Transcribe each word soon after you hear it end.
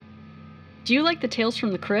Do you like the Tales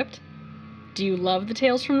from the Crypt? Do you love the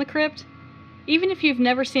Tales from the Crypt? Even if you've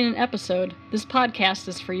never seen an episode, this podcast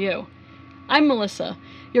is for you. I'm Melissa,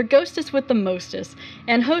 your ghostess with the mostest,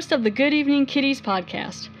 and host of the Good Evening Kiddies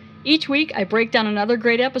podcast. Each week, I break down another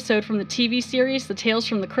great episode from the TV series The Tales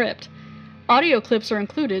from the Crypt. Audio clips are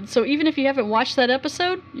included, so even if you haven't watched that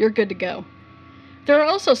episode, you're good to go. There are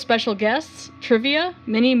also special guests, trivia,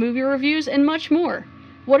 mini movie reviews, and much more.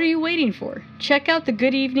 What are you waiting for? Check out the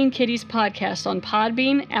Good Evening Kiddies podcast on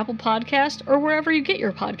Podbean, Apple Podcast, or wherever you get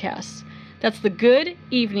your podcasts. That's the Good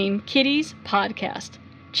Evening Kiddies podcast.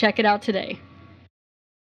 Check it out today.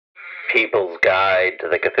 People's Guide to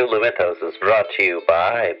the Cthulhu Mythos is brought to you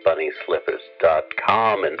by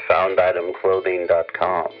BunnySlippers.com and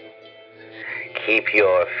FoundItemClothing.com. Keep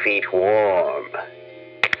your feet warm.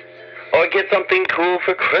 Or get something cool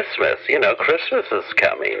for Christmas. You know, Christmas is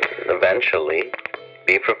coming eventually.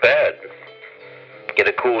 Be prepared. Get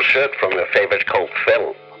a cool shirt from your favorite cult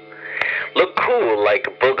film. Look cool like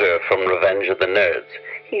Booger from Revenge of the Nerds.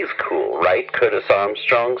 He's cool, right? Curtis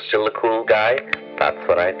Armstrong, still a cool guy? That's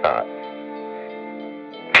what I thought.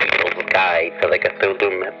 People's Guide to the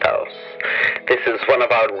Cthulhu Mythos. This is one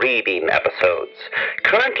of our reading episodes.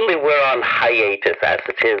 Currently we're on hiatus as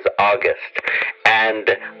it is August,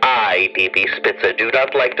 and I, D.B. Spitzer, do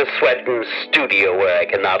not like to sweat in studio where I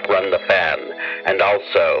cannot run the fan. And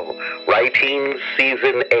also, writing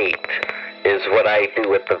season 8 is what I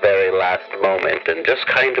do at the very last moment and just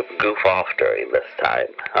kind of goof off during this time.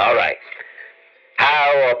 All right.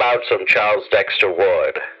 How about some Charles Dexter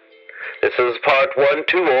Ward? This is part 1,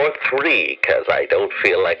 2, or 3, because I don't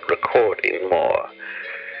feel like recording more.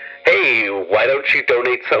 Hey, why don't you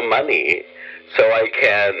donate some money so I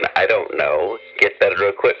can, I don't know, get better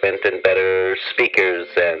equipment and better speakers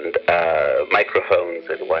and microphones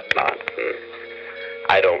and whatnot.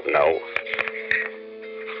 I don't know.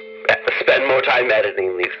 Spend more time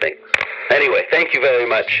editing these things. Anyway, thank you very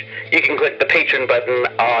much. You can click the Patreon button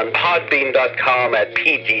on podbean.com at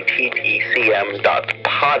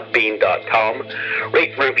pgttcm.podbean.com.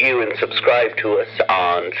 Rate, review, and subscribe to us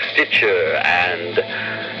on Stitcher and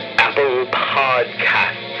Apple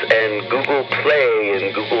Podcasts and Google Play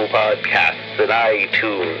and Google Podcasts and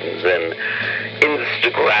iTunes and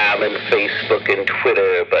Instagram and Facebook and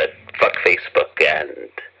Twitter, but fuck Facebook and...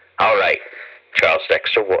 All right, Charles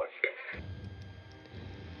Dexter Ward.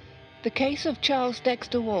 The Case of Charles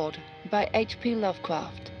Dexter Ward by H.P.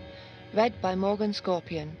 Lovecraft. Read by Morgan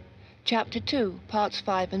Scorpion. Chapter 2, Parts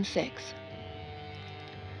 5 and 6.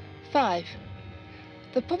 5.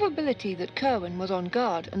 The probability that Curwen was on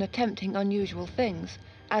guard and attempting unusual things,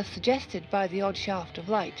 as suggested by the odd shaft of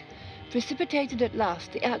light, precipitated at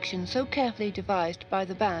last the action so carefully devised by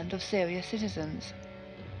the band of serious citizens.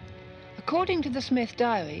 According to the Smith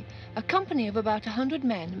diary, a company of about 100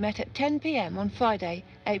 men met at 10 p.m. on Friday,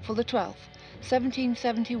 April the 12th,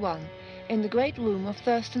 1771, in the great room of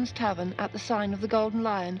Thurston's Tavern at the sign of the Golden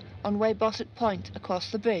Lion on Weybosset Point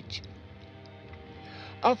across the bridge.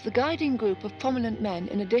 Of the guiding group of prominent men,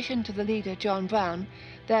 in addition to the leader John Brown,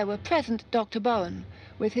 there were present Dr. Bowen,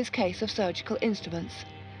 with his case of surgical instruments,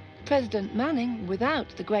 President Manning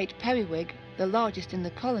without the great periwig, the largest in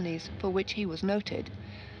the colonies, for which he was noted,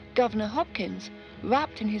 Governor Hopkins,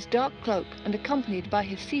 wrapped in his dark cloak and accompanied by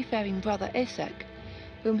his seafaring brother Esek,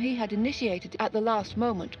 whom he had initiated at the last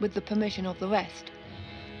moment with the permission of the rest,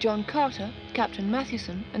 John Carter, Captain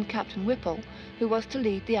Mathewson, and Captain Whipple, who was to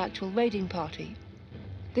lead the actual raiding party.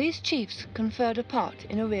 These chiefs conferred apart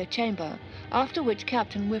in a rear chamber, after which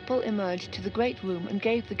Captain Whipple emerged to the great room and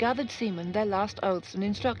gave the gathered seamen their last oaths and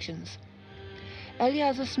instructions.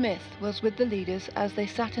 Eleazar Smith was with the leaders as they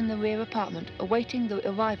sat in the rear apartment awaiting the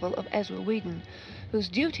arrival of Ezra Whedon, whose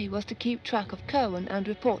duty was to keep track of Curwen and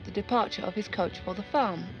report the departure of his coach for the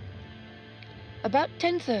farm. About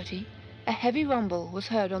 10:30, a heavy rumble was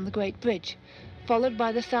heard on the great bridge, followed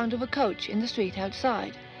by the sound of a coach in the street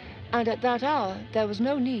outside, and at that hour there was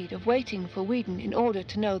no need of waiting for Whedon in order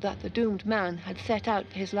to know that the doomed man had set out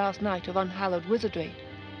for his last night of unhallowed wizardry.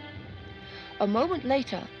 A moment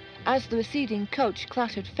later, as the receding coach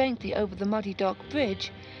clattered faintly over the muddy dock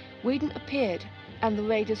bridge, Whedon appeared, and the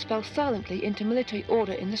raiders fell silently into military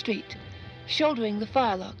order in the street, shouldering the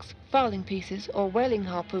firelocks, fowling pieces, or whaling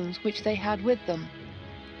harpoons which they had with them.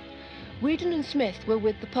 Whedon and Smith were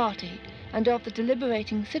with the party, and of the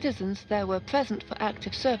deliberating citizens there were present for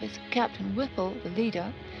active service Captain Whipple, the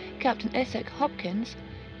leader, Captain Esek Hopkins,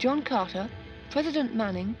 John Carter, President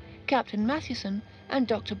Manning, Captain Mathewson, and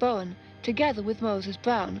Dr. Bowen, together with Moses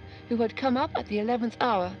Brown, who had come up at the 11th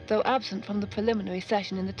hour, though absent from the preliminary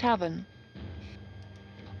session in the tavern.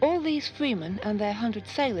 All these freemen and their 100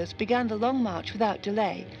 sailors began the long march without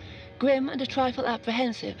delay, grim and a trifle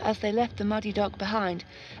apprehensive as they left the muddy dock behind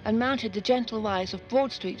and mounted the gentle rise of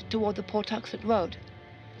Broad Street toward the Pawtuxet Road.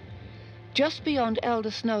 Just beyond Elder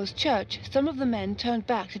Snow's church, some of the men turned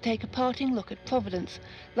back to take a parting look at Providence,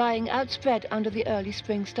 lying outspread under the early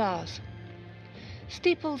spring stars.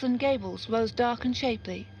 Steeples and gables rose dark and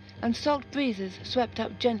shapely, and salt breezes swept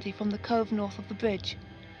up gently from the cove north of the bridge.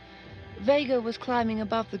 Vega was climbing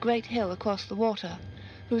above the great hill across the water,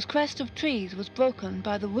 whose crest of trees was broken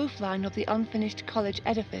by the roofline of the unfinished college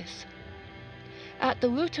edifice. At the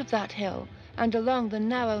root of that hill, and along the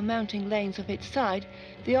narrow mounting lanes of its side,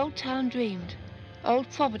 the old town dreamed, old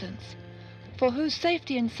Providence, for whose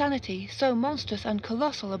safety and sanity so monstrous and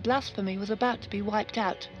colossal a blasphemy was about to be wiped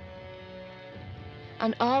out.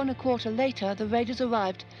 An hour and a quarter later the raiders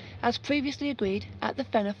arrived, as previously agreed, at the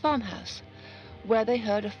Fenner farmhouse, where they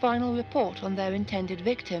heard a final report on their intended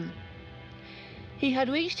victim. He had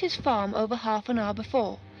reached his farm over half an hour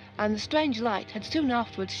before, and the strange light had soon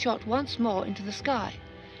afterwards shot once more into the sky,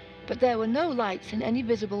 but there were no lights in any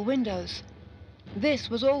visible windows. This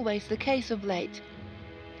was always the case of late.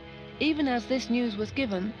 Even as this news was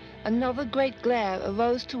given, another great glare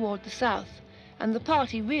arose toward the south, and the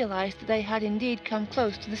party realized that they had indeed come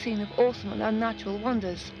close to the scene of awesome and unnatural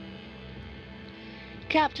wonders.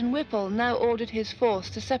 Captain Whipple now ordered his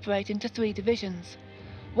force to separate into 3 divisions,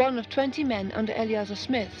 one of 20 men under Eleazar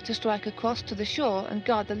Smith to strike across to the shore and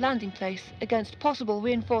guard the landing place against possible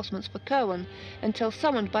reinforcements for Kirwan until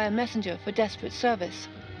summoned by a messenger for desperate service,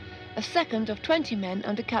 a second of 20 men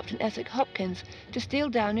under Captain Essex Hopkins to steal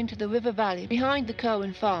down into the river valley behind the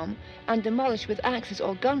Kirwan farm and demolish with axes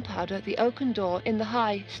or gunpowder the oaken door in the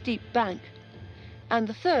high, steep bank, and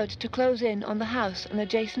the third to close in on the house and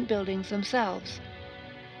adjacent buildings themselves.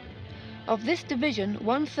 Of this division,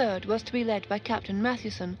 1/3 was to be led by Captain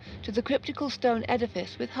Mathewson to the cryptical stone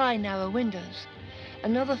edifice with high narrow windows,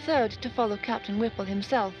 another third to follow Captain Whipple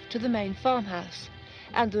himself to the main farmhouse,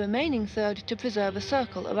 and the remaining third to preserve a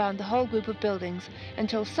circle around the whole group of buildings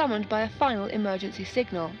until summoned by a final emergency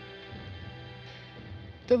signal.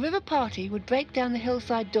 The river party would break down the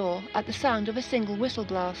hillside door at the sound of a single whistle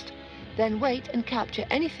blast, then wait and capture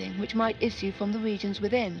anything which might issue from the regions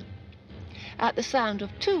within. At the sound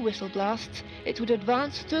of 2 whistle blasts, it would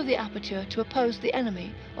advance through the aperture to oppose the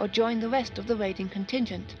enemy or join the rest of the raiding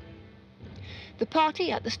contingent. The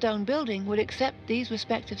party at the stone building would accept these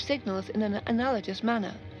respective signals in an analogous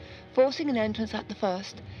manner, forcing an entrance at the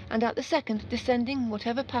first, and at the second descending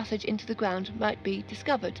whatever passage into the ground might be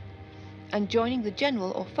discovered, and joining the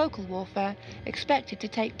general or focal warfare expected to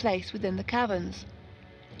take place within the caverns.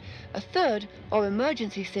 A third, or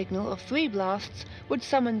emergency signal of 3 blasts would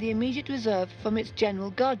summon the immediate reserve from its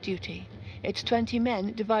general guard duty, its 20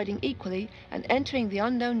 men dividing equally and entering the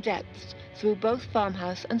unknown depths through both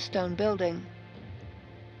farmhouse and stone building.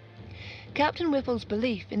 Captain Whipple's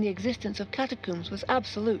belief in the existence of catacombs was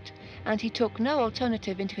absolute, and he took no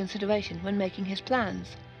alternative into consideration when making his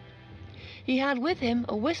plans. He had with him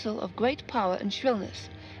a whistle of great power and shrillness,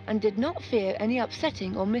 and did not fear any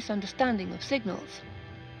upsetting or misunderstanding of signals.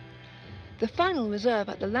 The final reserve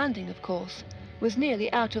at the landing, of course, was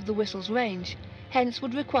nearly out of the whistle's range, hence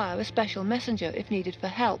would require a special messenger if needed for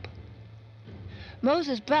help.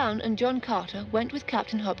 Moses Brown and John Carter went with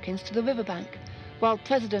Captain Hopkins to the riverbank, while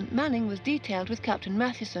President Manning was detailed with Captain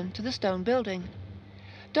Mathewson to the stone building.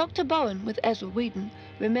 Dr. Bowen, with Ezra Whedon,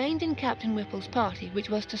 remained in Captain Whipple's party, which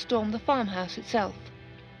was to storm the farmhouse itself.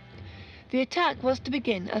 The attack was to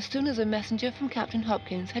begin as soon as a messenger from Captain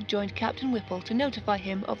Hopkins had joined Captain Whipple to notify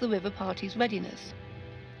him of the river party's readiness.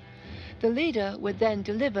 The leader would then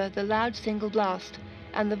deliver the loud single blast,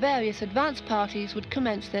 and the various advance parties would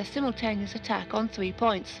commence their simultaneous attack on 3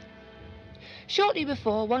 points. Shortly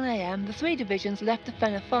before 1 a.m. the 3 divisions left the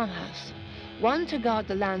Fenner farmhouse, one to guard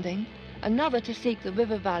the landing, another to seek the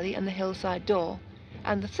river valley and the hillside door,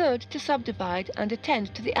 and the third to subdivide and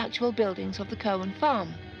attend to the actual buildings of the Kirwan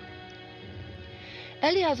farm.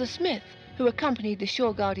 Eleazar Smith, who accompanied the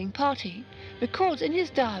shore-guarding party, records in his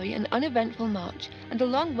diary an uneventful march and a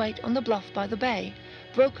long wait on the bluff by the bay,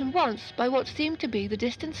 broken once by what seemed to be the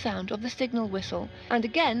distant sound of the signal whistle, and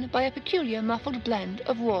again by a peculiar muffled blend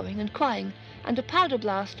of roaring and crying, and a powder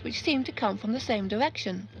blast which seemed to come from the same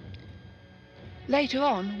direction. Later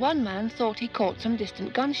on, one man thought he caught some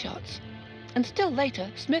distant gunshots, and still later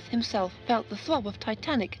Smith himself felt the throb of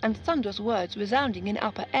titanic and thunderous words resounding in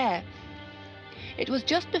upper air. It was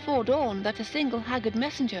just before dawn that a single haggard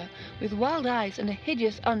messenger, with wild eyes and a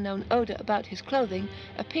hideous unknown odour about his clothing,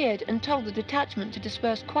 appeared and told the detachment to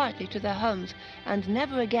disperse quietly to their homes, and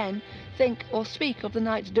never again think or speak of the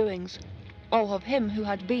night's doings, or of him who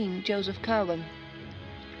had been Joseph Kirwan.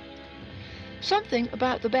 Something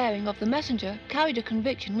about the bearing of the messenger carried a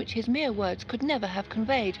conviction which his mere words could never have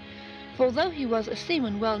conveyed, for although he was a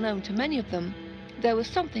seaman well known to many of them, there was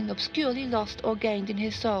something obscurely lost or gained in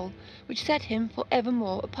his soul which set him for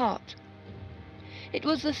evermore apart. It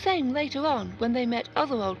was the same later on when they met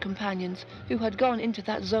other old companions who had gone into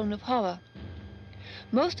that zone of horror.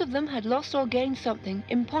 Most of them had lost or gained something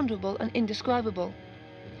imponderable and indescribable.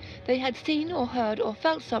 They had seen or heard or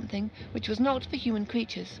felt something which was not for human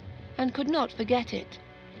creatures, and could not forget it.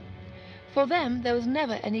 For them there was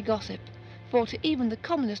never any gossip, for to even the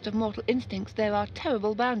commonest of mortal instincts there are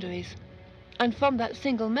terrible boundaries, and from that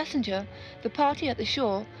single messenger the party at the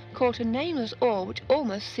shore caught a nameless awe which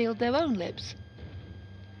almost sealed their own lips.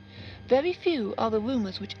 Very few are the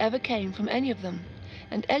rumours which ever came from any of them,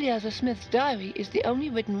 and Eleazar Smith's diary is the only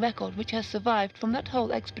written record which has survived from that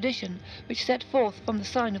whole expedition which set forth from the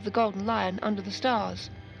sign of the Golden Lion under the stars.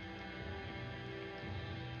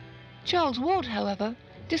 Charles Ward, however,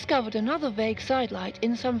 discovered another vague sidelight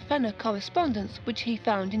in some Fenner correspondence which he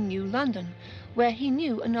found in New London, where he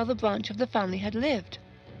knew another branch of the family had lived.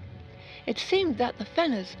 It seemed that the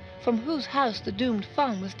Fenners, from whose house the doomed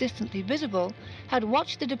farm was distantly visible, had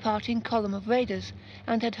watched the departing column of raiders,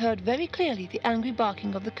 and had heard very clearly the angry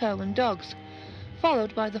barking of the Curwen dogs,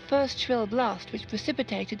 followed by the first shrill blast which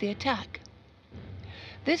precipitated the attack.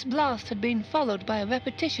 This blast had been followed by a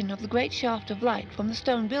repetition of the great shaft of light from the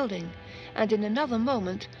stone building, and in another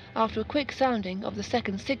moment, after a quick sounding of the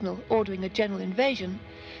second signal ordering a general invasion,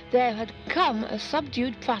 there had come a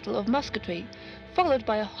subdued prattle of musketry, followed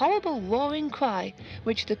by a horrible roaring cry,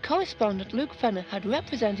 which the correspondent Luke Fenner had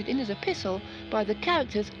represented in his epistle by the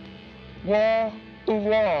characters "Wah,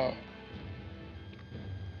 wah."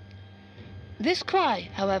 This cry,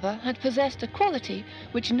 however, had possessed a quality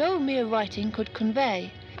which no mere writing could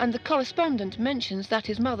convey, and the correspondent mentions that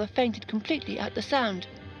his mother fainted completely at the sound.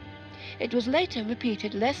 It was later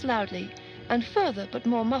repeated less loudly, and further but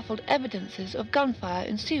more muffled evidences of gunfire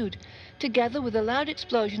ensued, together with a loud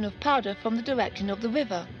explosion of powder from the direction of the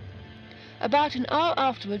river. About an hour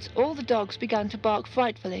afterwards all the dogs began to bark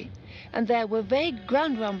frightfully, and there were vague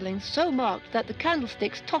ground rumblings so marked that the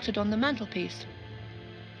candlesticks tottered on the mantelpiece.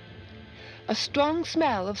 A strong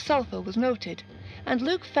smell of sulphur was noted, and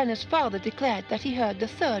Luke Fenner's father declared that he heard the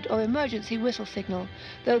third or emergency whistle signal,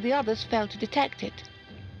 though the others failed to detect it.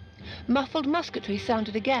 Muffled musketry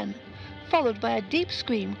sounded again, followed by a deep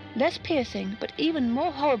scream, less piercing but even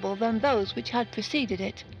more horrible than those which had preceded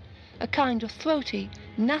it, a kind of throaty,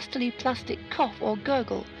 nastily plastic cough or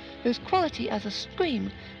gurgle, whose quality as a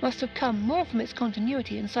scream must have come more from its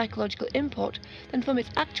continuity and psychological import than from its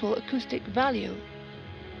actual acoustic value.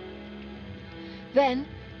 Then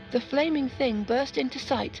the flaming thing burst into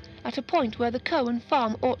sight at a point where the Curwen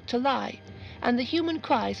farm ought to lie, and the human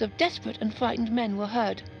cries of desperate and frightened men were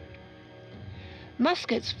heard.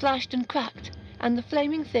 Muskets flashed and cracked, and the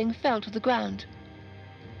flaming thing fell to the ground.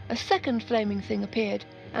 A second flaming thing appeared,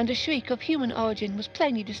 and a shriek of human origin was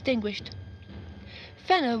plainly distinguished.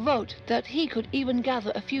 Fenner wrote that he could even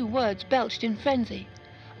gather a few words belched in frenzy.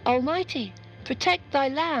 "Almighty, protect thy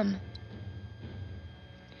lamb!"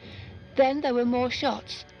 Then there were more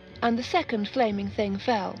shots, and the second flaming thing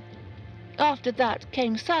fell. After that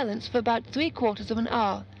came silence for about 3/4 of an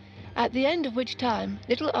hour, at the end of which time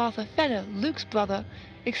little Arthur Fenner, Luke's brother,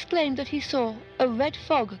 exclaimed that he saw a red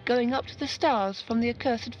fog going up to the stars from the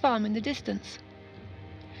accursed farm in the distance.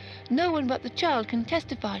 No one but the child can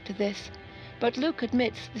testify to this, but Luke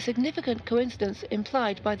admits the significant coincidence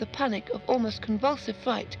implied by the panic of almost convulsive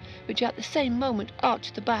fright which at the same moment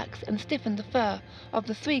arched the backs and stiffened the fur of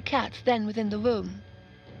the 3 cats then within the room.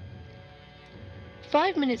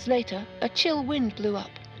 5 minutes later a chill wind blew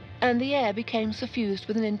up, and the air became suffused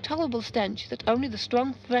with an intolerable stench that only the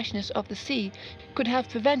strong freshness of the sea could have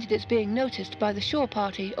prevented its being noticed by the shore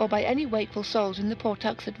party or by any wakeful souls in the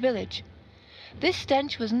Pawtuxet village. This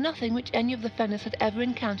stench was nothing which any of the Fenners had ever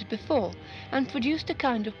encountered before, and produced a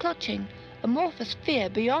kind of clutching, amorphous fear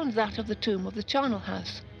beyond that of the tomb of the charnel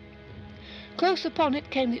house. Close upon it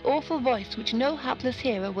came the awful voice which no hapless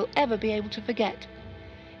hearer will ever be able to forget.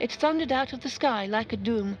 It thundered out of the sky like a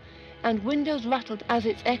doom, and windows rattled as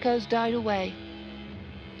its echoes died away.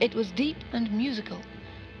 It was deep and musical,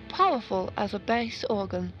 powerful as a bass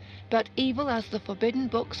organ, but evil as the forbidden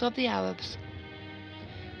books of the Arabs.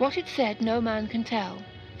 What it said no man can tell,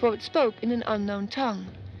 for it spoke in an unknown tongue,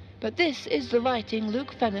 but this is the writing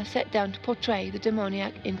Luke Fenner set down to portray the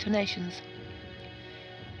demoniac intonations.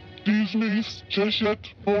 Dismiss,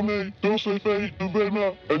 cheshet, bone, dosefe,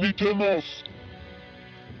 duvema, anitemos.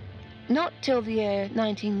 Not till the year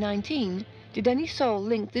 1919 did any soul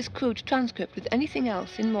link this crude transcript with anything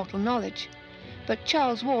else in mortal knowledge, but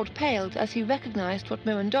Charles Ward paled as he recognized what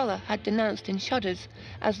Mirandola had denounced in Shudders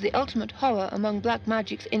as the ultimate horror among black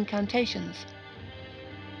magic's incantations.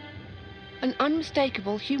 An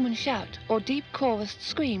unmistakable human shout or deep chorused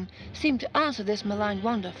scream seemed to answer this malign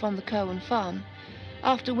wonder from the Curwen farm,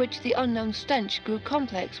 after which the unknown stench grew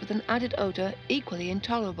complex with an added odour equally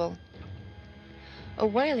intolerable. A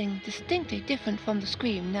wailing distinctly different from the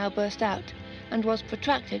scream now burst out, and was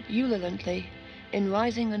protracted ululantly, in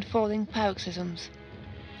rising and falling paroxysms.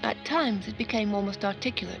 At times it became almost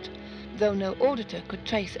articulate, though no auditor could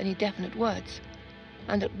trace any definite words,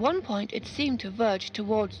 and at one point it seemed to verge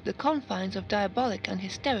towards the confines of diabolic and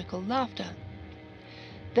hysterical laughter.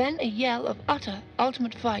 Then a yell of utter,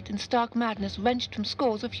 ultimate fright and stark madness wrenched from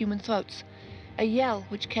scores of human throats, a yell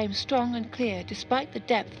which came strong and clear despite the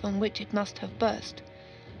depth from which it must have burst,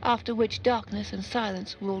 after which darkness and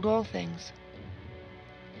silence ruled all things.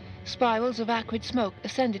 Spirals of acrid smoke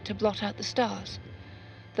ascended to blot out the stars,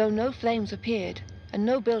 though no flames appeared, and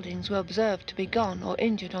no buildings were observed to be gone or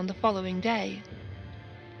injured on the following day.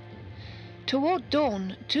 Toward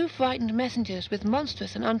dawn, 2 frightened messengers with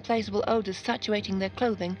monstrous and unplaceable odours saturating their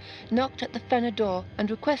clothing knocked at the Fenner door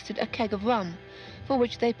and requested a keg of rum, for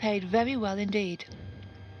which they paid very well indeed.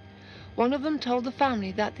 One of them told the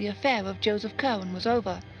family that the affair of Joseph Curwen was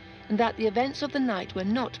over, and that the events of the night were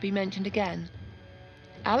not to be mentioned again.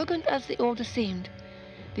 Arrogant as the order seemed,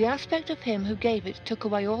 the aspect of him who gave it took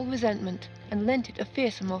away all resentment and lent it a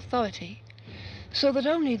fearsome authority, so that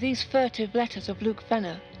only these furtive letters of Luke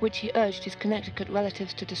Fenner, which he urged his Connecticut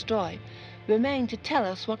relatives to destroy, remain to tell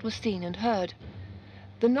us what was seen and heard.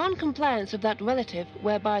 The non-compliance of that relative,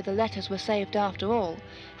 whereby the letters were saved after all,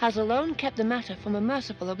 has alone kept the matter from a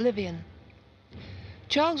merciful oblivion.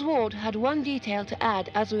 Charles Ward had one detail to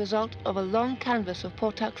add as a result of a long canvass of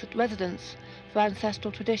Pawtuxet residents for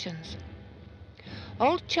ancestral traditions.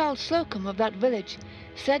 Old Charles Slocum of that village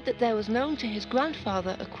said that there was known to his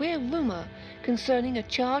grandfather a queer rumour concerning a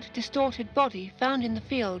charred, distorted body found in the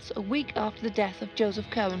fields a week after the death of Joseph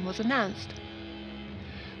Curwen was announced.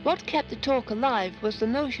 What kept the talk alive was the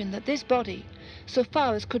notion that this body, so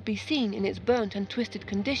far as could be seen in its burnt and twisted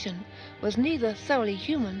condition, was neither thoroughly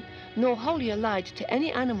human nor wholly allied to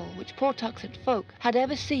any animal which Pawtuxet folk had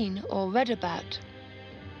ever seen or read about.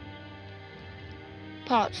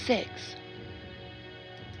 Part 6.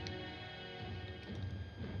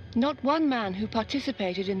 Not one man who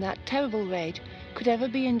participated in that terrible raid could ever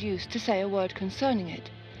be induced to say a word concerning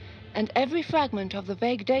it, and every fragment of the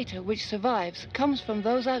vague data which survives comes from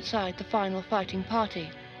those outside the final fighting party.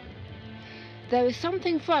 There is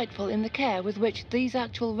something frightful in the care with which these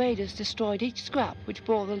actual raiders destroyed each scrap which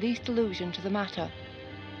bore the least allusion to the matter.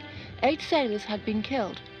 8 sailors had been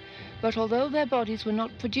killed, but although their bodies were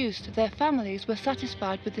not produced, their families were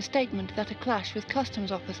satisfied with the statement that a clash with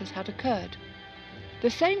customs officers had occurred. The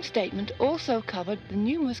same statement also covered the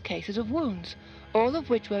numerous cases of wounds, all of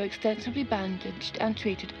which were extensively bandaged and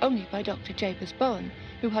treated only by Dr. Japers Bowen,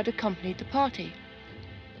 who had accompanied the party.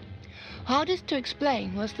 Hardest to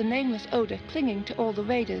explain was the nameless odour clinging to all the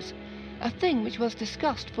raiders, a thing which was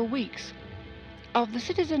discussed for weeks. Of the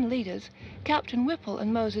citizen leaders, Captain Whipple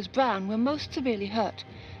and Moses Brown were most severely hurt,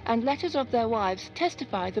 and letters of their wives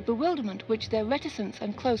testify the bewilderment which their reticence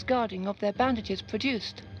and close guarding of their bandages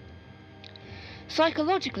produced.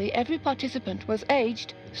 Psychologically, every participant was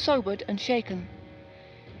aged, sobered, and shaken.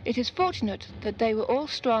 It is fortunate that they were all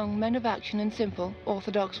strong men of action and simple,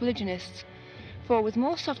 orthodox religionists, for with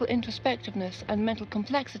more subtle introspectiveness and mental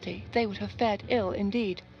complexity they would have fared ill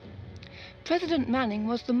indeed. President Manning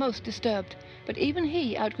was the most disturbed, but even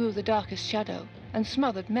he outgrew the darkest shadow, and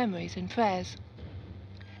smothered memories in prayers.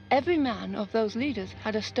 Every man of those leaders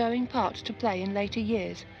had a stirring part to play in later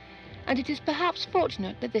years, and it is perhaps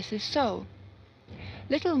fortunate that this is so.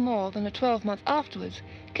 Little more than a 12-month afterwards,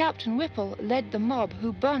 Captain Whipple led the mob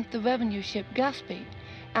who burnt the revenue ship Gaspee,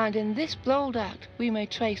 and in this bold act we may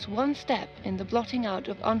trace one step in the blotting out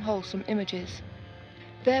of unwholesome images.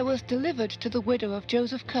 There was delivered to the widow of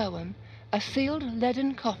Joseph Curwen a sealed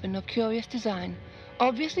leaden coffin of curious design,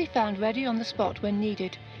 obviously found ready on the spot when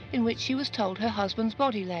needed, in which she was told her husband's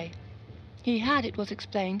body lay. He had, it was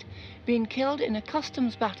explained, been killed in a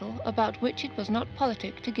customs battle about which it was not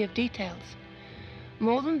politic to give details.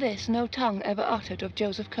 More than this no tongue ever uttered of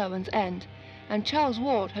Joseph Curwen's end, and Charles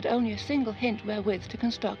Ward had only a single hint wherewith to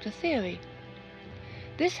construct a theory.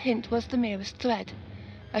 This hint was the merest thread,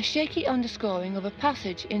 a shaky underscoring of a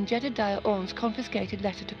passage in Jedediah Orne's confiscated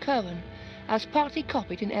letter to Curwen, as partly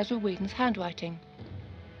copied in Ezra Whedon's handwriting.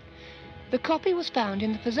 The copy was found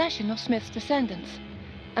in the possession of Smith's descendants,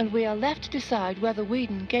 and we are left to decide whether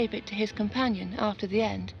Whedon gave it to his companion after the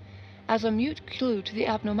end, as a mute clue to the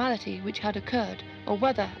abnormality which had occurred, or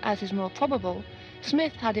whether, as is more probable,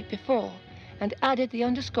 Smith had it before, and added the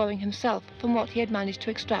underscoring himself from what he had managed to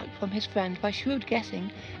extract from his friend by shrewd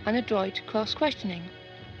guessing and adroit cross-questioning.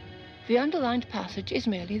 The underlined passage is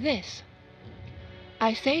merely this: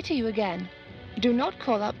 I say to you again, do not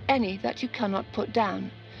call up any that you cannot put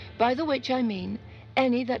down, by the which I mean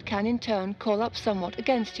any that can in turn call up somewhat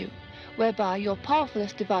against you, whereby your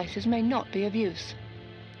powerfulest devices may not be of use.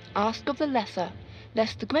 Ask of the lesser,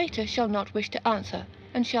 lest the greater shall not wish to answer,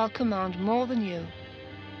 and shall command more than you.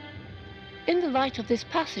 In the light of this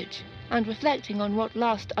passage, and reflecting on what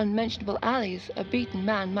last unmentionable allies a beaten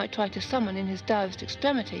man might try to summon in his direst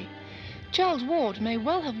extremity, Charles Ward may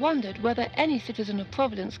well have wondered whether any citizen of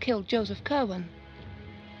Providence killed Joseph Curwen.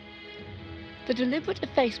 The deliberate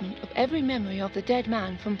effacement of every memory of the dead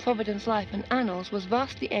man from Providence life and annals was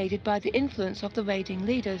vastly aided by the influence of the raiding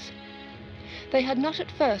leaders. They had not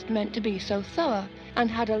at first meant to be so thorough, and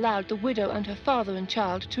had allowed the widow and her father and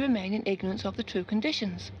child to remain in ignorance of the true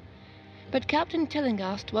conditions. But Captain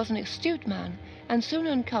Tillinghast was an astute man, and soon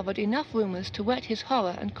uncovered enough rumours to whet his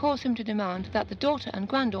horror and cause him to demand that the daughter and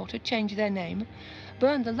granddaughter change their name,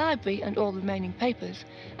 burn the library and all remaining papers,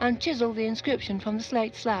 and chisel the inscription from the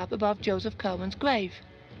slate slab above Joseph Curwen's grave.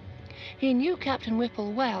 He knew Captain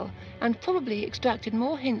Whipple well, and probably extracted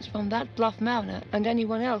more hints from that bluff mariner than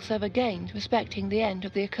anyone else ever gained respecting the end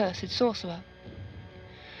of the accursed sorcerer.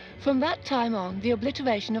 From that time on, the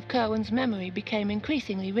obliteration of Curwen's memory became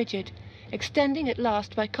increasingly rigid, extending at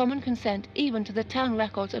last by common consent even to the town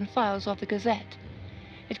records and files of the Gazette.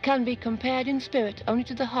 It can be compared in spirit only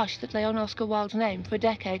to the hush that lay on Oscar Wilde's name for a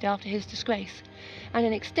decade after his disgrace, and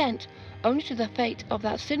in extent only to the fate of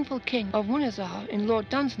that sinful king of Wunazar in Lord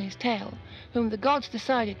Dunsany's tale, whom the gods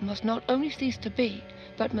decided must not only cease to be,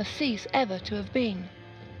 but must cease ever to have been.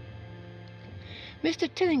 Mr.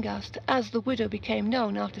 Tillinghast, as the widow became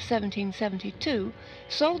known after 1772,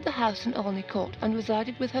 sold the house in Olney Court and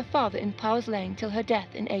resided with her father in Powers Lane till her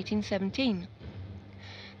death in 1817.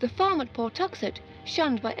 The farm at Pawtuxet,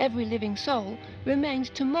 shunned by every living soul,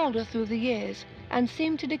 remained to moulder through the years, and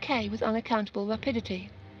seemed to decay with unaccountable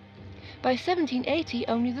rapidity. By 1780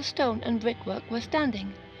 only the stone and brickwork were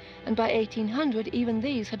standing, and by 1800 even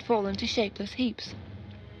these had fallen to shapeless heaps.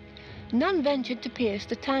 None ventured to pierce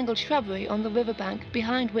the tangled shrubbery on the river bank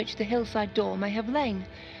behind which the hillside door may have lain,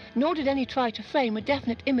 nor did any try to frame a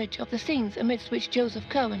definite image of the scenes amidst which Joseph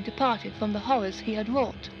Curwen departed from the horrors he had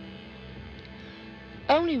wrought.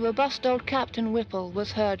 Only robust old Captain Whipple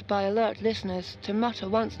was heard by alert listeners to mutter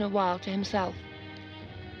once in a while to himself,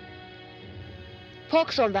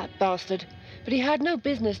 "Pox on that bastard, but he had no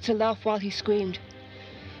business to laugh while he screamed.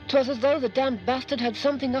 'Twas as though the damned bastard had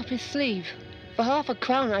something up his sleeve. For half a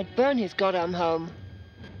crown I'd burn his goddamn home."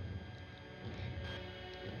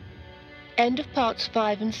 End of parts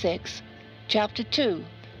 5 and 6. Chapter 2.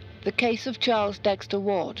 The Case of Charles Dexter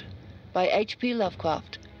Ward, by H.P.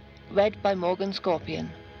 Lovecraft. Read by Morgan Scorpion.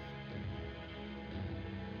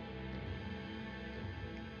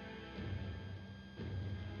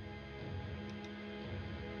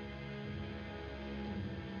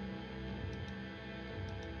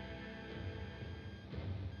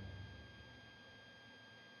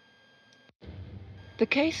 The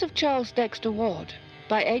Case of Charles Dexter Ward,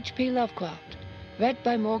 by H.P. Lovecraft. Read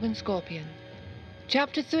by Morgan Scorpion.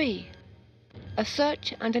 Chapter 3. A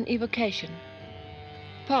Search and an Evocation.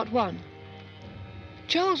 Part 1.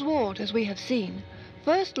 Charles Ward, as we have seen,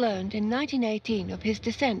 first learned in 1918 of his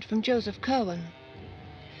descent from Joseph Curwen.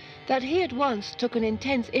 That he at once took an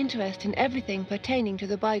intense interest in everything pertaining to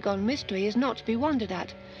the bygone mystery is not to be wondered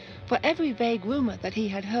at, for every vague rumour that he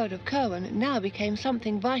had heard of Curwen now became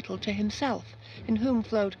something vital to himself, in whom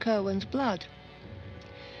flowed Curwen's blood.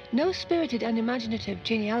 No spirited and imaginative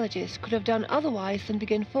genealogist could have done otherwise than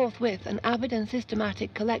begin forthwith an avid and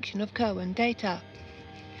systematic collection of Curwen data.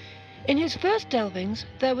 In his first delvings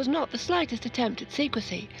there was not the slightest attempt at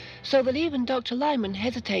secrecy, so that even Dr. Lyman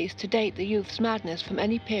hesitates to date the youth's madness from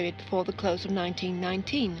any period before the close of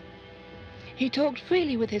 1919. He talked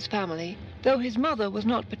freely with his family, though his mother was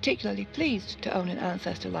not particularly pleased to own an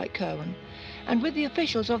ancestor like Curwen, and with the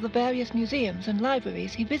officials of the various museums and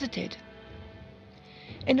libraries he visited.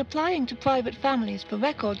 In applying to private families for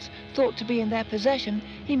records thought to be in their possession,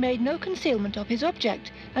 he made no concealment of his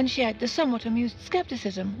object, and shared the somewhat amused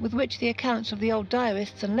scepticism with which the accounts of the old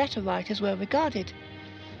diarists and letter writers were regarded.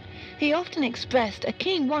 He often expressed a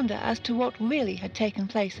keen wonder as to what really had taken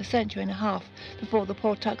place a century and a half before the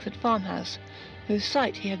Pawtuxet farmhouse, whose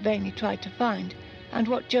site he had vainly tried to find, and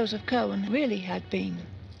what Joseph Curwen really had been.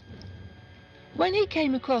 When he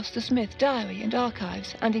came across the Smith diary and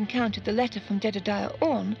archives and encountered the letter from Jedediah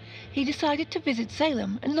Orne, he decided to visit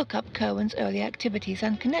Salem and look up Curwen's early activities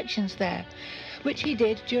and connections there, which he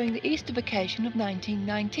did during the Easter vacation of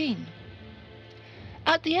 1919.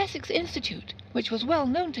 At the Essex Institute, which was well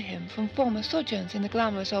known to him from former sojourns in the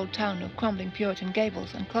glamorous old town of crumbling Puritan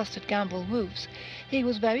gables and clustered gambrel roofs, he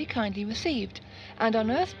was very kindly received, and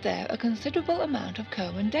unearthed there a considerable amount of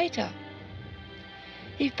Curwen data.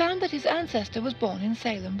 He found that his ancestor was born in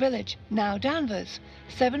Salem Village, now Danvers,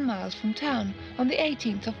 7 miles from town, on the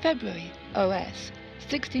 18th of February, OS,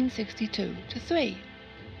 1662-3,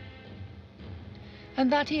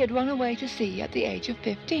 and that he had run away to sea at the age of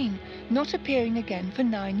 15, not appearing again for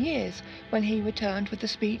 9 years, when he returned with the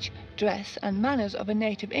speech, dress, and manners of a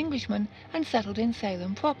native Englishman and settled in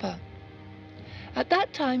Salem proper. At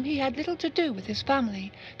that time he had little to do with his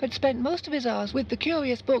family, but spent most of his hours with the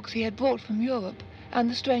curious books he had brought from Europe, and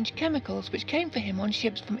the strange chemicals which came for him on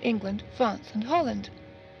ships from England, France, and Holland.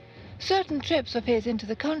 Certain trips of his into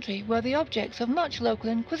the country were the objects of much local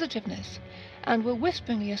inquisitiveness, and were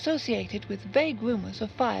whisperingly associated with vague rumours of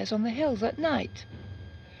fires on the hills at night.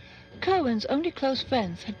 Curwen's only close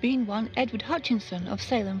friends had been one Edward Hutchinson of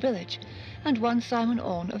Salem Village, and one Simon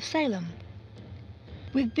Orne of Salem.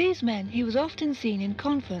 With these men he was often seen in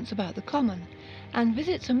conference about the common, and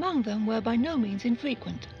visits among them were by no means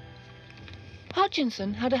infrequent.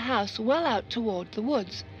 Hutchinson had a house well out toward the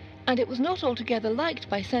woods, and it was not altogether liked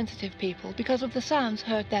by sensitive people because of the sounds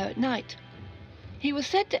heard there at night. He was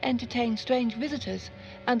said to entertain strange visitors,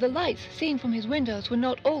 and the lights seen from his windows were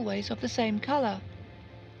not always of the same colour.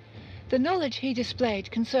 The knowledge he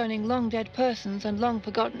displayed concerning long-dead persons and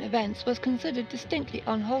long-forgotten events was considered distinctly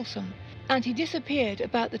unwholesome, and he disappeared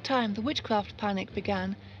about the time the witchcraft panic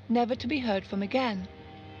began, never to be heard from again.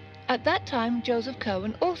 At that time Joseph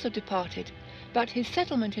Curwen also departed, but his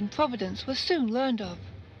settlement in Providence was soon learned of.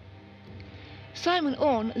 Simon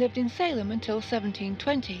Orne lived in Salem until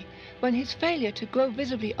 1720, when his failure to grow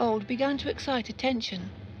visibly old began to excite attention.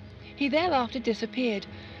 He thereafter disappeared,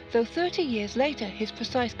 though 30 years later his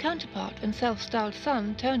precise counterpart and self-styled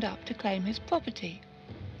son turned up to claim his property.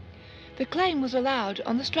 The claim was allowed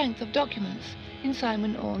on the strength of documents in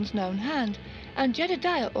Simon Orne's known hand, and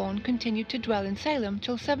Jedediah Orne continued to dwell in Salem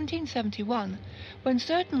till 1771, when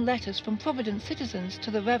certain letters from Providence citizens to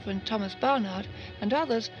the Reverend Thomas Barnard and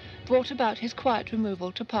others brought about his quiet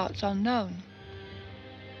removal to parts unknown.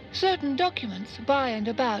 Certain documents by and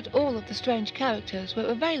about all of the strange characters were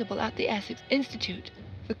available at the Essex Institute,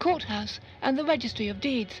 the courthouse, and the registry of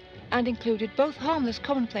deeds, and included both harmless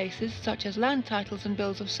commonplaces such as land titles and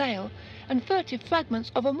bills of sale, and furtive fragments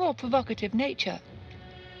of a more provocative nature.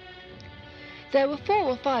 There were 4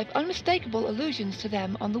 or 5 unmistakable allusions to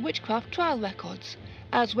them on the witchcraft trial records,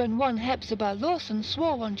 as when one Hepzibah Lawson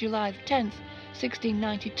swore on July 10,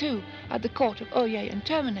 1692, at the court of Oyer and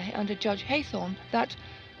Termine under Judge Haythorne, that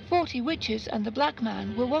 40 witches and the black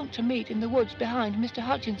man were wont to meet in the woods behind Mr.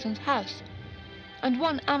 Hutchinson's house, and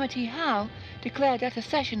one Amity Howe declared at a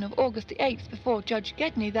session of August 8th before Judge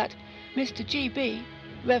Gedney that Mr. G.B.,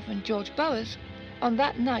 Reverend George Burroughs, on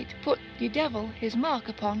that night put the devil his mark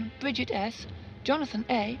upon Bridget S., Jonathan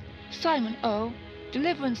A., Simon O.,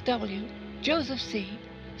 Deliverance W., Joseph C.,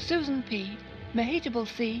 Susan P., Mehitable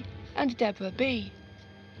C., and Deborah B.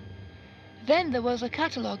 Then there was a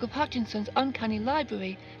catalogue of Hutchinson's uncanny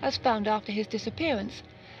library as found after his disappearance,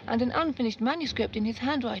 and an unfinished manuscript in his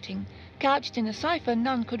handwriting, couched in a cipher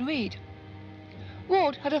none could read.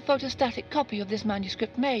 Ward had a photostatic copy of this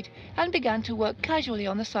manuscript made, and began to work casually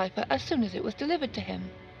on the cipher as soon as it was delivered to him.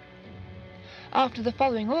 After the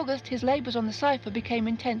following August, his labours on the cipher became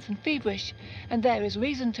intense and feverish, and there is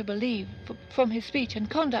reason to believe, from his speech and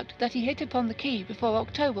conduct, that he hit upon the key before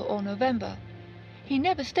October or November. He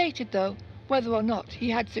never stated, though, whether or not he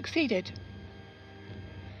had succeeded.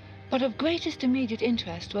 But of greatest immediate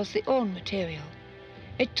interest was the Orne material.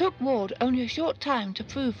 It took Ward only a short time to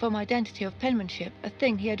prove from identity of penmanship a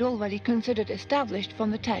thing he had already considered established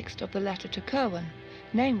from the text of the letter to Curwen,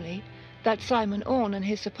 namely, that Simon Orne and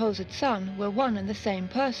his supposed son were one and the same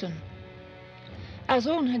person. As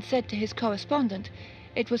Orne had said to his correspondent,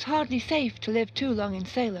 it was hardly safe to live too long in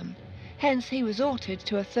Salem, hence he resorted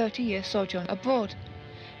to a 30-year sojourn abroad,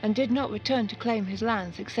 and did not return to claim his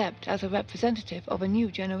lands except as a representative of a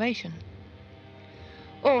new generation.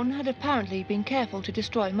 Orne had apparently been careful to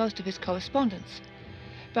destroy most of his correspondence,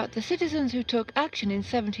 but the citizens who took action in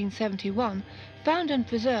 1771 found and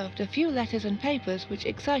preserved a few letters and papers which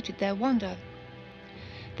excited their wonder.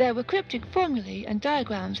 There were cryptic formulae and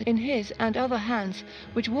diagrams in his and other hands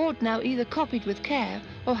which Ward now either copied with care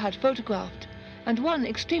or had photographed, and one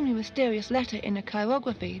extremely mysterious letter in a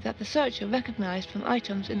chirography that the searcher recognized from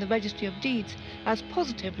items in the Registry of Deeds as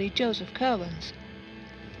positively Joseph Curwen's.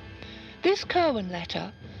 This Curwen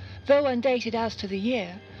letter, though undated as to the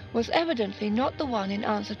year, was evidently not the one in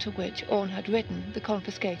answer to which Orne had written the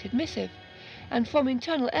confiscated missive, and from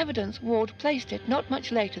internal evidence Ward placed it not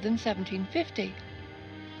much later than 1750.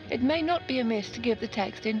 It may not be amiss to give the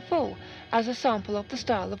text in full, as a sample of the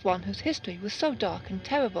style of one whose history was so dark and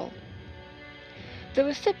terrible. The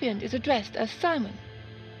recipient is addressed as Simon,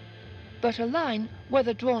 but a line,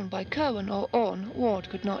 whether drawn by Curwen or Orne, Ward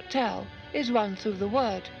could not tell, is run through the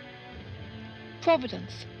word.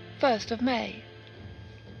 Providence, 1st of May.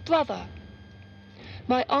 Brother,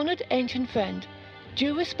 my honoured ancient friend,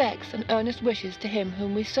 due respects and earnest wishes to him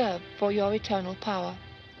whom we serve for your eternal power.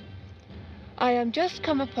 I am just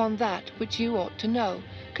come upon that which you ought to know,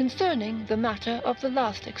 concerning the matter of the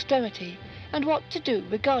last extremity, and what to do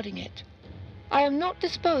regarding it. I am not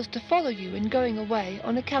disposed to follow you in going away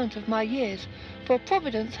on account of my years, for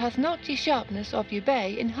Providence hath not ye sharpness of ye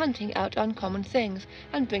bay in hunting out uncommon things,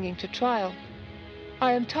 and bringing to trial.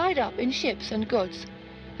 I am tied up in ships and goods,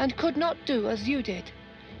 and could not do as you did.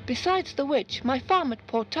 Besides the which, my farm at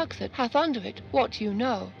Pawtuxet hath under it what you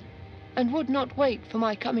know, and would not wait for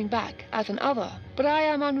my coming back as an other. But I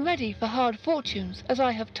am unready for hard fortunes, as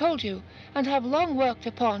I have told you, and have long worked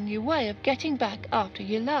upon ye way of getting back after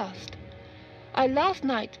ye last. I last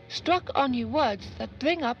night struck on ye words that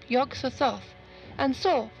bring up Yog Sothoth, and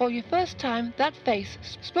saw for ye first time that face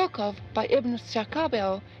spoke of by Ibn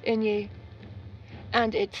Shakabeo in ye,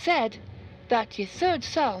 and it said that ye 3rd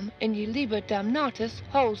psalm in ye Liber Damnatus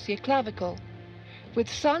holds ye clavicle. With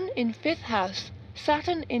sun in 5th house,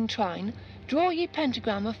 Saturn in trine, draw ye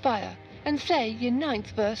pentagram of fire, and say ye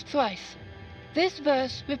 9th verse thrice. This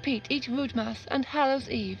verse repeat each Roodmas and Hallows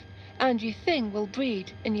Eve, and ye thing will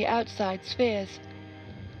breed in ye outside spheres.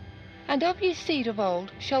 And of ye seed of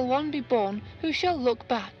old shall one be born who shall look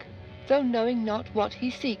back, though knowing not what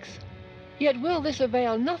he seeks. Yet will this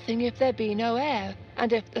avail nothing if there be no heir,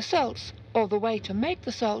 and if the salts, or the way to make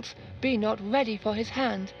the salts, be not ready for his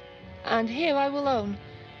hand. And here I will own,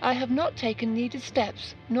 I have not taken needed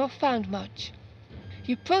steps, nor found much.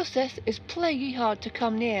 Your process is plaguy hard to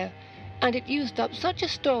come near, and it used up such a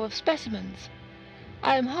store of specimens.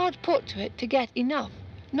 I am hard put to it to get enough,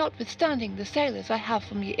 notwithstanding the sailors I have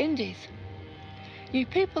from ye Indies. Ye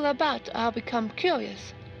people about are become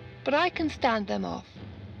curious, but I can stand them off.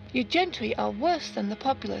 Ye gentry are worse than the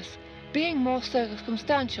populace, being more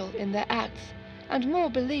circumstantial in their acts, and more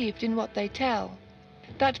believed in what they tell.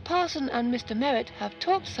 That Parson and Mr. Merritt have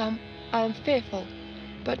talked some, I am fearful,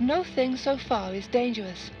 but no thing so far is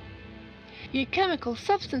dangerous. Ye chemical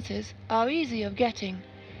substances are easy of getting,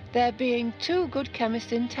 there being 2 good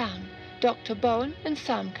chemists in town, Dr. Bowen and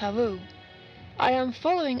Sam Carew. I am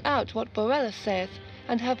following out what Borellus saith,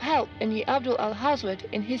 and have help in ye Abdul al-Hazred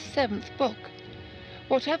in his 7th book.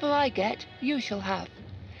 Whatever I get, you shall have.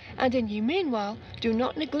 And in ye meanwhile, do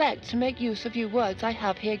not neglect to make use of ye words I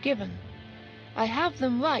have here given. I have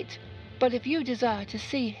them right, but if you desire to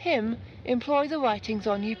see him, employ the writings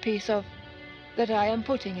on ye piece of that I am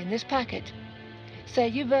putting in this packet. Say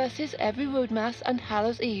ye verses every Roodmas and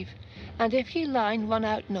Hallows Eve, and if ye line run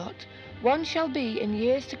out not, one shall be in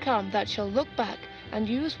years to come that shall look back and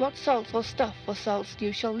use what salts or stuff for salts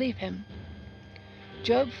you shall leave him.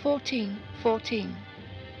 Job 14:14.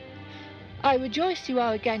 I rejoice you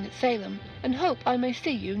are again at Salem, and hope I may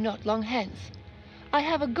see you not long hence. I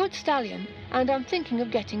have a good stallion, and am thinking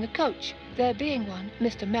of getting a coach, there being one,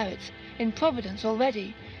 Mr. Merritt's, in Providence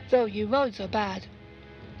already, though ye roads are bad.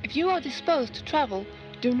 If you are disposed to travel,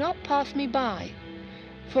 do not pass me by.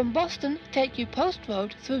 From Boston take you post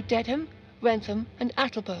road through Dedham, Wrentham, and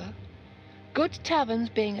Attleborough, good taverns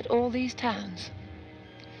being at all these towns.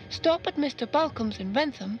 Stop at Mr. Balcom's in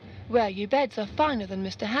Wrentham, where ye beds are finer than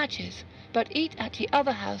Mr. Hatch's, but eat at ye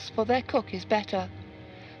other house, for their cook is better.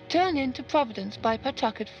 Turn into Providence by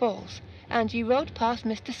Pawtucket Falls, and ye rode past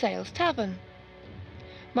Mr. Sale's tavern.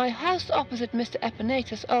 My house opposite Mr.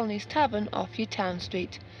 Epinetus Olney's tavern off ye Town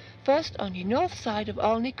Street, first on ye north side of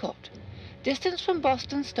Olney Court. Distance from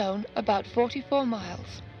Boston Stone about 44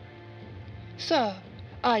 miles. Sir,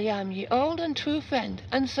 I am ye old and true friend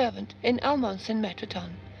and servant in Almonson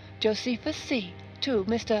Metroton, Josephus C. to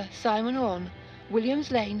Mr. Simon Orne,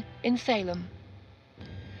 Williams Lane in Salem.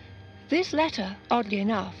 This letter, oddly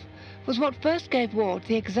enough, was what first gave Ward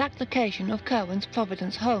the exact location of Curwen's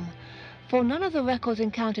Providence home, for none of the records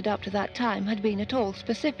encountered up to that time had been at all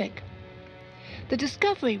specific. The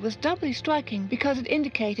discovery was doubly striking because it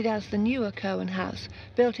indicated as the newer Cowan house,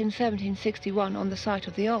 built in 1761 on the site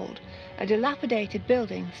of the old, a dilapidated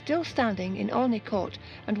building still standing in Olney Court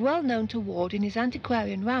and well known to Ward in his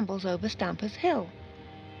antiquarian rambles over Stamper's Hill.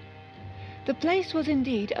 The place was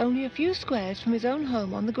indeed only a few squares from his own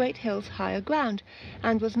home on the Great Hill's higher ground,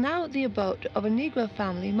 and was now the abode of a Negro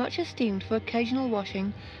family much esteemed for occasional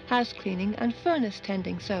washing, house-cleaning, and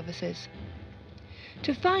furnace-tending services.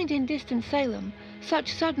 To find in distant Salem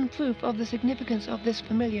such sudden proof of the significance of this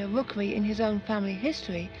familiar rookery in his own family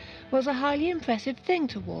history was a highly impressive thing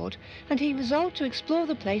to Ward, and he resolved to explore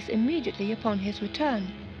the place immediately upon his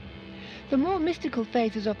return. The more mystical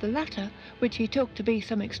phases of the latter, which he took to be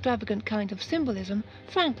some extravagant kind of symbolism,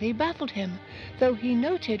 frankly baffled him, though he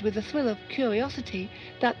noted with a thrill of curiosity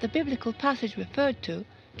that the biblical passage referred to,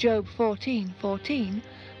 Job 14:14,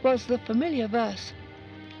 was the familiar verse,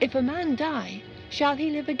 "If a man die, shall he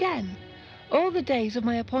live again? All the days of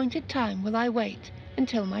my appointed time will I wait,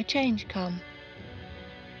 until my change come."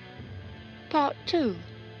 Part 2.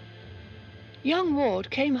 Young Ward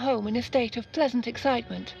came home in a state of pleasant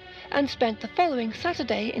excitement, and spent the following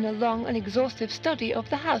Saturday in a long and exhaustive study of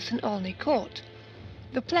the house in Olney Court.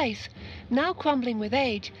 The place, now crumbling with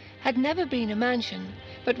age, had never been a mansion,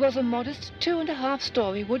 but was a modest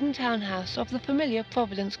 2.5-story wooden townhouse of the familiar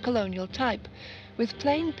Providence colonial type, with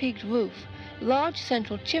plain peaked roof, large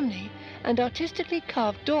central chimney, and artistically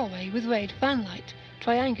carved doorway with rayed fanlight,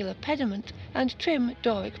 triangular pediment, and trim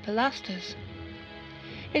Doric pilasters.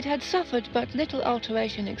 It had suffered but little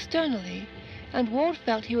alteration externally, and Ward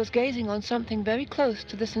felt he was gazing on something very close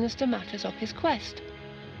to the sinister matters of his quest.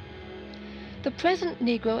 The present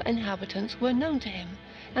Negro inhabitants were known to him,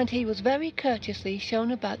 and he was very courteously shown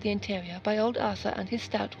about the interior by old Asa and his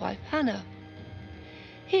stout wife Hannah.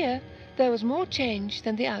 Here there was more change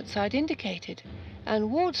than the outside indicated,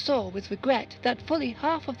 and Ward saw with regret that fully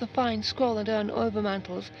half of the fine scroll and urn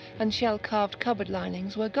overmantels and shell-carved cupboard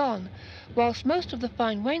linings were gone, whilst most of the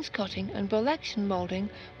fine wainscoting and burlection moulding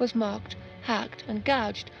was marked, hacked, and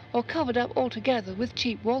gouged, or covered up altogether with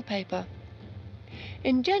cheap wallpaper.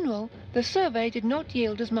 In general, the survey did not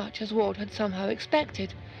yield as much as Ward had somehow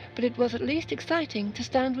expected, but it was at least exciting to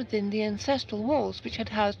stand within the ancestral walls which had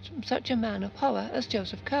housed such a man of horror as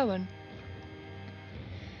Joseph Cowan.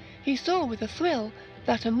 He saw with a thrill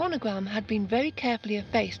that a monogram had been very carefully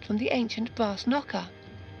effaced from the ancient brass knocker.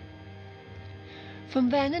 From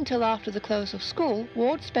then until after the close of school,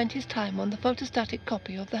 Ward spent his time on the photostatic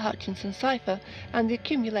copy of the Hutchinson cipher and the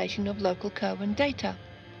accumulation of local Cowan data.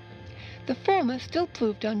 The former still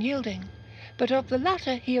proved unyielding, but of the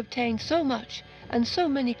latter he obtained so much, and so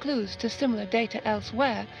many clues to similar data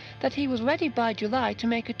elsewhere, that he was ready by July to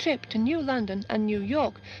make a trip to New London and New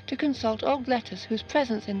York to consult old letters whose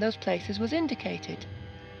presence in those places was indicated.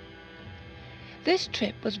 This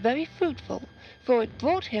trip was very fruitful, for it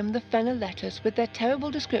brought him the Fenner letters with their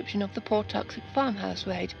terrible description of the Pawtuxet farmhouse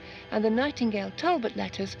raid, and the Nightingale Talbot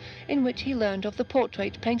letters in which he learned of the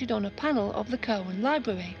portrait painted on a panel of the Cowan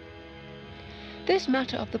library. This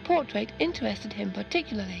matter of the portrait interested him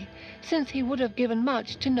particularly, since he would have given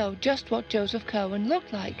much to know just what Joseph Cowan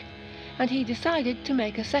looked like, and he decided to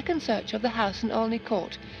make a second search of the house in Olney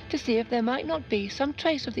Court to see if there might not be some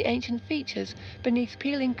trace of the ancient features beneath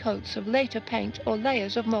peeling coats of later paint or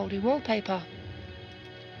layers of mouldy wallpaper.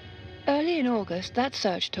 Early in August that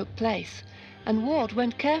search took place, and Ward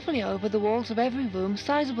went carefully over the walls of every room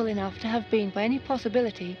sizable enough to have been by any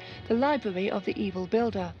possibility the library of the evil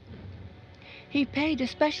builder. He paid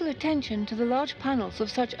especial attention to the large panels of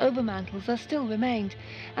such overmantels as still remained,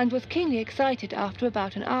 and was keenly excited after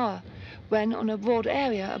about an hour, when on a broad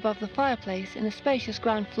area above the fireplace in a spacious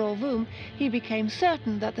ground-floor room he became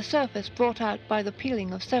certain that the surface brought out by the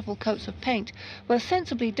peeling of several coats of paint was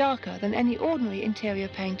sensibly darker than any ordinary interior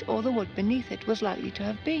paint or the wood beneath it was likely to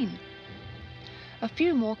have been. A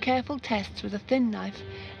few more careful tests with a thin knife,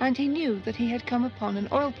 and he knew that he had come upon an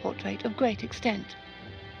oil portrait of great extent.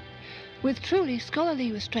 With truly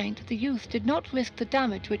scholarly restraint, the youth did not risk the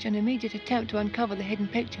damage which an immediate attempt to uncover the hidden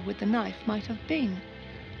picture with the knife might have been,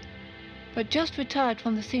 but just retired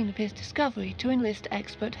from the scene of his discovery to enlist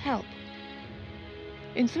expert help.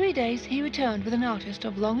 In 3 days he returned with an artist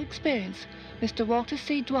of long experience, Mr. Walter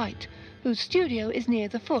C. Dwight, whose studio is near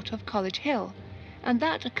the foot of College Hill, and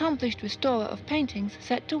that accomplished restorer of paintings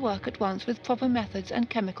set to work at once with proper methods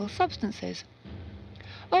and chemical substances.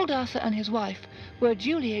 Old Asa and his wife were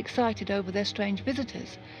duly excited over their strange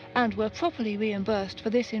visitors, and were properly reimbursed for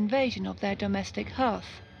this invasion of their domestic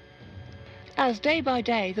hearth. As day by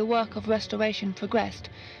day the work of restoration progressed,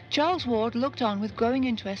 Charles Ward looked on with growing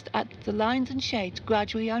interest at the lines and shades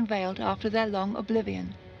gradually unveiled after their long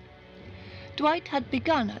oblivion. Dwight had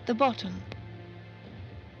begun at the bottom.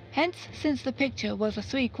 Hence, since the picture was a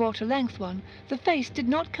 3/4 length one, the face did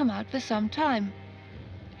not come out for some time.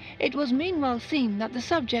 It was meanwhile seen that the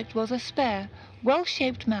subject was a spare,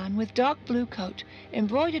 well-shaped man with dark blue coat,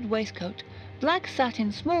 embroidered waistcoat, black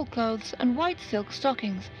satin small clothes, and white silk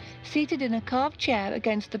stockings, seated in a carved chair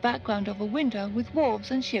against the background of a window with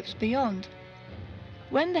wharves and ships beyond.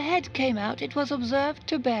 When the head came out, it was observed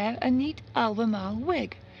to bear a neat Albemarle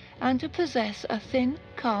wig, and to possess a thin,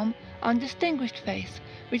 calm, undistinguished face,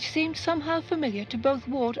 which seemed somehow familiar to both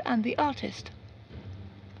Ward and the artist.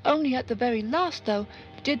 Only at the very last, though,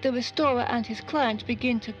 did the restorer and his client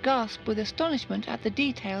begin to gasp with astonishment at the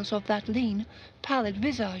details of that lean, pallid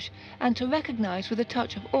visage, and to recognize with a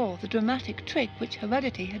touch of awe the dramatic trick which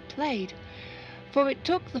heredity had played. For it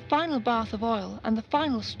took the final bath of oil and the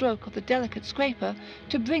final stroke of the delicate scraper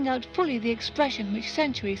to bring out fully the expression which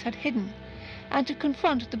centuries had hidden, and to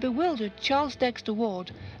confront the bewildered Charles Dexter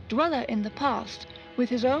Ward, dweller in the past, with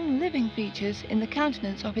his own living features in the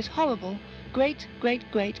countenance of his horrible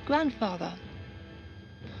great-great-great-grandfather.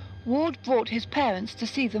 Ward brought his parents to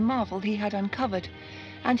see the marvel he had uncovered,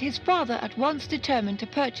 and his father at once determined to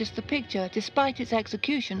purchase the picture despite its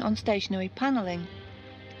execution on stationary panelling.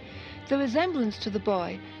 The resemblance to the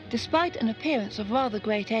boy, despite an appearance of rather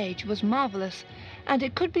great age, was marvellous, and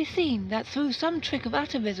it could be seen that through some trick of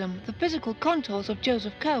atavism the physical contours of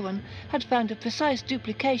Joseph Curwen had found a precise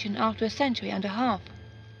duplication after a century and a half.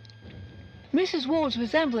 Mrs. Ward's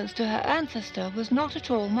resemblance to her ancestor was not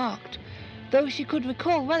at all marked, though she could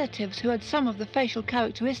recall relatives who had some of the facial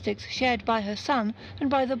characteristics shared by her son and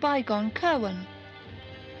by the bygone Curwen.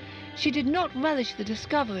 She did not relish the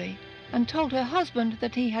discovery, and told her husband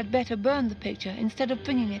that he had better burn the picture instead of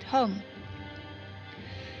bringing it home.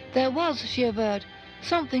 There was, she averred,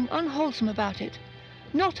 something unwholesome about it,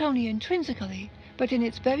 not only intrinsically, but in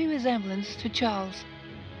its very resemblance to Charles.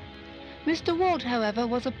 Mr. Ward, however,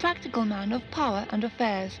 was a practical man of power and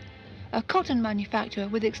affairs, a cotton manufacturer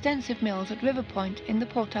with extensive mills at River Point in the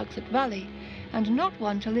Pawtuxet Valley, and not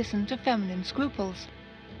one to listen to feminine scruples.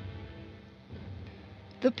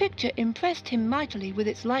 The picture impressed him mightily with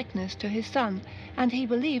its likeness to his son, and he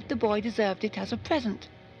believed the boy deserved it as a present.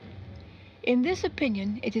 In this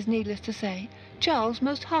opinion, it is needless to say, Charles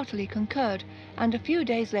most heartily concurred, and a few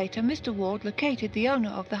days later Mr. Ward located the owner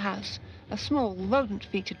of the house, a small,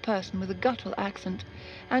 rodent-featured person with a guttural accent,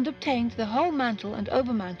 and obtained the whole mantle and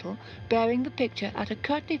overmantle, bearing the picture at a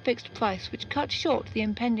curtly fixed price which cut short the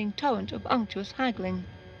impending torrent of unctuous haggling.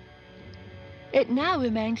 It now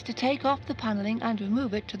remained to take off the panelling and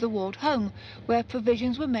remove it to the Ward home, where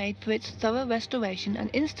provisions were made for its thorough restoration and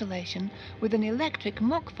installation, with an electric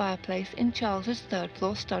mock fireplace in Charles's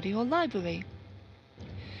third-floor study or library.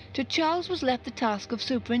 To Charles was left the task of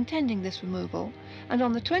superintending this removal, and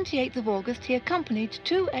on the 28th of August he accompanied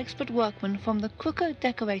 2 expert workmen from the Crooker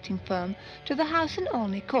decorating firm to the house in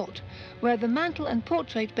Olney Court, where the mantle and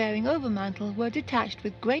portrait-bearing overmantle were detached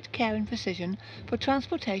with great care and precision for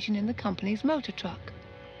transportation in the company's motor truck.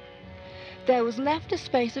 There was left a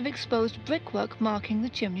space of exposed brickwork marking the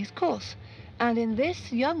chimney's course, and in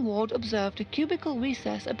this young Ward observed a cubical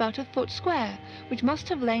recess about a foot square, which must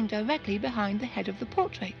have lain directly behind the head of the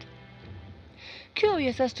portrait.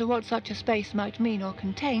 Curious as to what such a space might mean or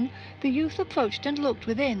contain, the youth approached and looked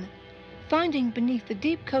within, finding beneath the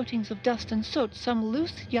deep coatings of dust and soot some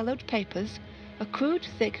loose yellowed papers, a crude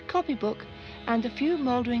thick copybook, and a few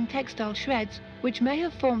mouldering textile shreds which may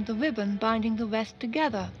have formed the ribbon binding the rest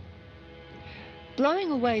together.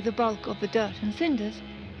 Blowing away the bulk of the dirt and cinders,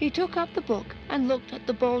 he took up the book and looked at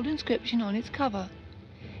the bold inscription on its cover.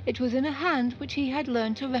 It was in a hand which he had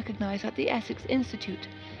learned to recognize at the Essex Institute,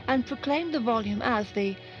 and proclaimed the volume as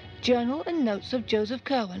the Journal and Notes of Joseph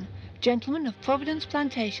Curwen, Gentleman of Providence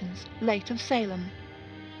Plantations, late of Salem.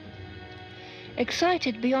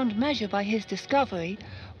 Excited beyond measure by his discovery,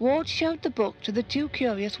 Ward showed the book to the 2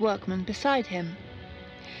 curious workmen beside him.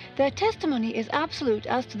 Their testimony is absolute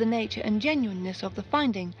as to the nature and genuineness of the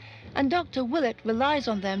finding, and Dr. Willett relies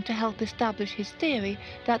on them to help establish his theory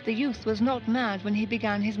that the youth was not mad when he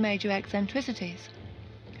began his major eccentricities.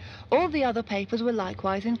 All the other papers were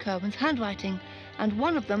likewise in Curwen's handwriting, and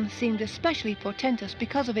one of them seemed especially portentous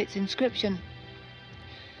because of its inscription,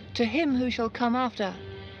 "To him who shall come after,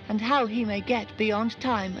 and how he may get beyond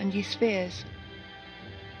time and ye spheres."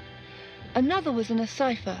 Another was in a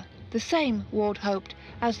cipher, the same, Ward hoped,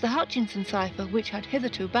 as the Hutchinson cipher which had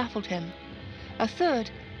hitherto baffled him. A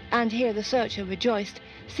third, and here the searcher rejoiced,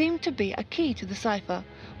 seemed to be a key to the cipher,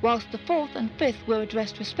 whilst the 4th and 5th were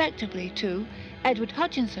addressed respectively to Edward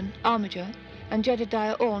Hutchinson, armiger, and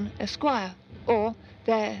Jedediah Orne, Esquire, or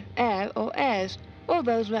their heir or heirs, or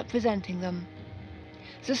those representing them.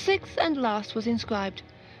 The sixth and last was inscribed,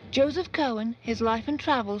 Joseph Cohen, his life and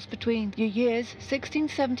travels between the years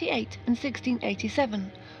 1678 and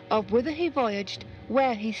 1687, of whither he voyaged,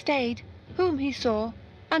 where he stayed, whom he saw,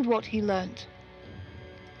 and what he learnt.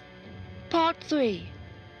 Part 3.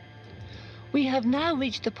 We have now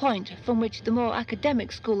reached the point from which the more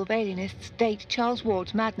academic school of alienists date Charles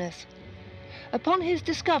Ward's madness. Upon his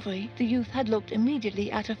discovery, the youth had looked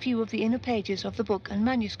immediately at a few of the inner pages of the book and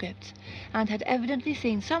manuscripts, and had evidently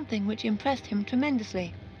seen something which impressed him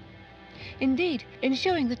tremendously. Indeed, in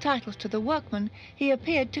showing the titles to the workman, he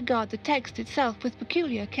appeared to guard the text itself with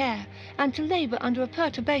peculiar care, and to labour under a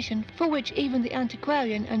perturbation for which even the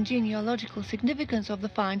antiquarian and genealogical significance of the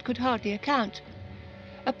find could hardly account.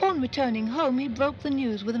 Upon returning home, he broke the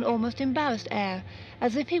news with an almost embarrassed air,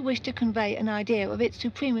 as if he wished to convey an idea of its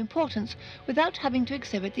supreme importance without having to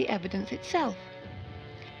exhibit the evidence itself.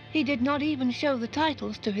 He did not even show the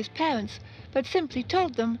titles to his parents, but simply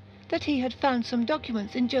told them that he had found some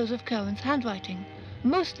documents in Joseph Cohen's handwriting,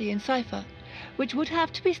 mostly in cipher, which would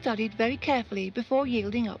have to be studied very carefully before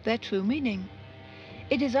yielding up their true meaning.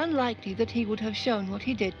 It is unlikely that he would have shown what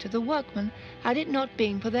he did to the workmen had it not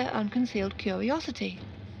been for their unconcealed curiosity.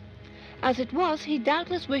 As it was, he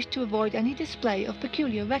doubtless wished to avoid any display of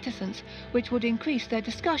peculiar reticence which would increase their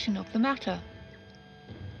discussion of the matter.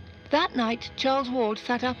 That night Charles Ward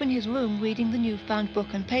sat up in his room reading the new-found book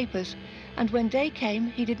and papers, and when day came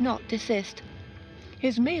he did not desist.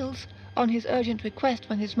 His meals, on his urgent request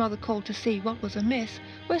when his mother called to see what was amiss,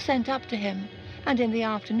 were sent up to him, and in the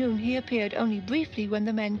afternoon he appeared only briefly when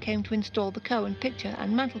the men came to install the Cohen picture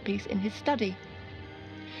and mantelpiece in his study.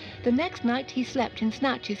 The next night he slept in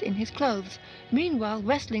snatches in his clothes, meanwhile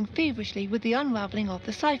wrestling feverishly with the unravelling of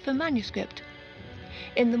the cipher manuscript.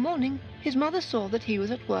 In the morning his mother saw that he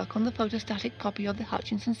was at work on the photostatic copy of the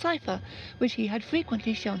Hutchinson cipher, which he had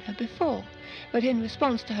frequently shown her before, but in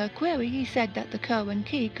response to her query he said that the Cohen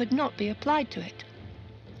key could not be applied to it.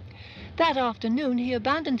 That afternoon he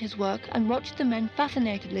abandoned his work and watched the men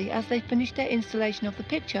fascinatedly as they finished their installation of the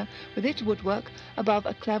picture with its woodwork above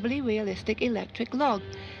a cleverly realistic electric log,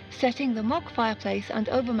 setting the mock fireplace and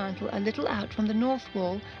overmantel a little out from the north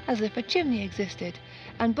wall as if a chimney existed,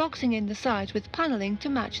 and boxing in the sides with panelling to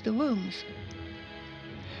match the rooms.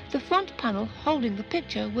 The front panel holding the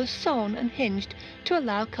picture was sawn and hinged to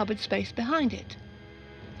allow cupboard space behind it.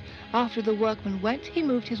 After the workman went, he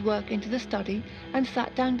moved his work into the study and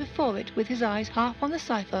sat down before it with his eyes half on the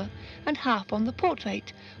cipher and half on the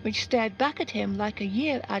portrait, which stared back at him like a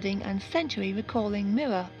year-adding and century-recalling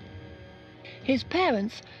mirror. His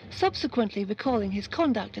parents, subsequently recalling his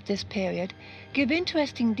conduct at this period, give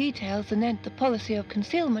interesting details anent the policy of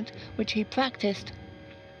concealment which he practised.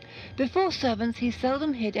 Before servants he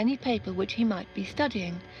seldom hid any paper which he might be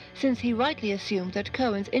studying, since he rightly assumed that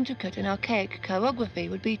Cohen's intricate and archaic chirography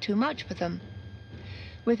would be too much for them.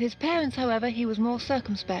 With his parents, however, he was more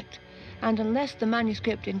circumspect, and unless the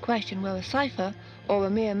manuscript in question were a cipher, or a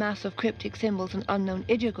mere mass of cryptic symbols and unknown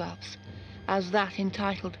ideographs, as that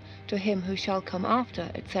entitled "To him who shall come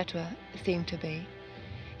after," etc., seemed to be,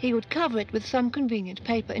 he would cover it with some convenient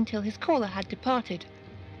paper until his caller had departed.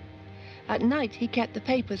 At night he kept the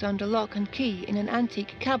papers under lock and key in an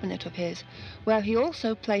antique cabinet of his, where he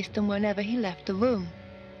also placed them whenever he left the room.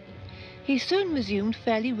 He soon resumed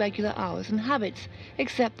fairly regular hours and habits,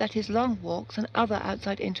 except that his long walks and other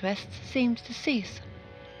outside interests seemed to cease.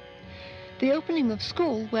 The opening of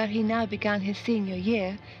school, where he now began his senior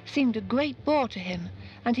year, seemed a great bore to him,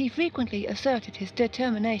 and he frequently asserted his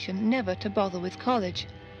determination never to bother with college.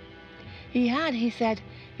 He had, he said,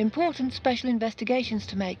 important special investigations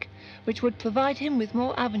to make, which would provide him with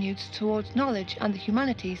more avenues towards knowledge and the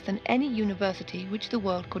humanities than any university which the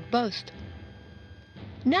world could boast.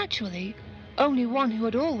 Naturally, only one who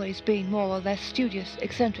had always been more or less studious,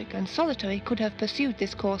 eccentric, and solitary could have pursued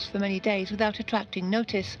this course for many days without attracting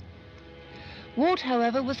notice. Ward,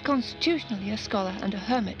 however, was constitutionally a scholar and a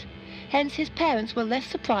hermit. Hence his parents were less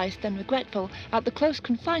surprised than regretful at the close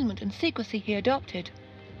confinement and secrecy he adopted.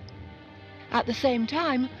 At the same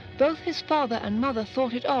time, both his father and mother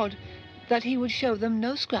thought it odd that he would show them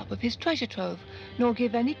no scrap of his treasure trove, nor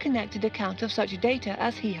give any connected account of such data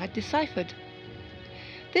as he had deciphered.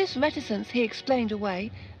 This reticence he explained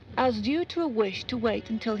away as due to a wish to wait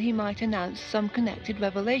until he might announce some connected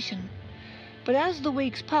revelation. But as the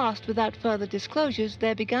weeks passed without further disclosures,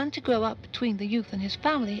 there began to grow up between the youth and his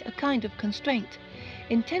family a kind of constraint,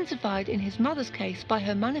 intensified in his mother's case by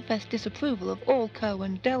her manifest disapproval of all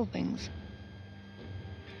Cohen delvings.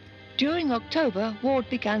 During October, Ward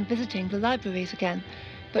began visiting the libraries again,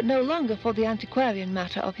 but no longer for the antiquarian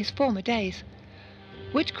matter of his former days.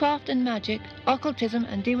 Witchcraft and magic, occultism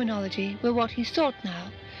and demonology were what he sought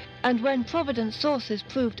now, and when Providence sources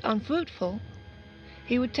proved unfruitful,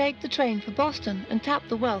 he would take the train for Boston and tap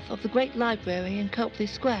the wealth of the great library in Copley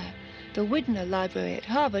Square, the Widner Library at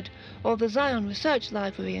Harvard, or the Zion Research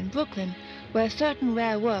Library in Brooklyn, where certain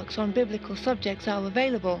rare works on biblical subjects are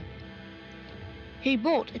available. He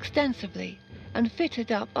bought extensively, and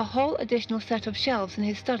fitted up a whole additional set of shelves in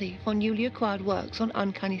his study for newly acquired works on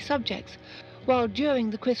uncanny subjects, while during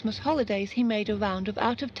the Christmas holidays he made a round of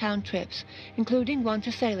out-of-town trips, including one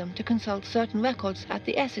to Salem to consult certain records at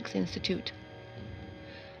the Essex Institute.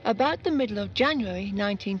 About the middle of January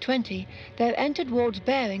 1920, there entered Ward's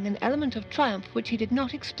bearing an element of triumph which he did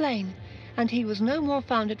not explain, and he was no more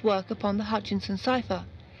found at work upon the Hutchinson cipher.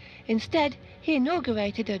 Instead, he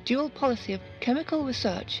inaugurated a dual policy of chemical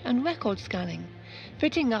research and record scanning,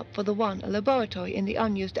 fitting up for the one a laboratory in the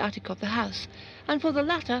unused attic of the house, and for the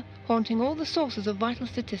latter haunting all the sources of vital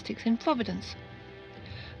statistics in Providence.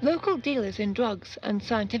 Local dealers in drugs and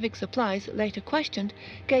scientific supplies, later questioned,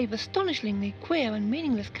 gave astonishingly queer and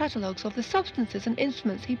meaningless catalogues of the substances and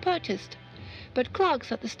instruments he purchased. But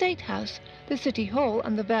clerks at the State House, the City Hall,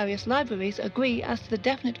 and the various libraries agree as to the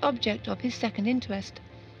definite object of his second interest.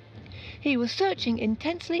 He was searching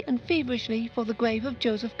intensely and feverishly for the grave of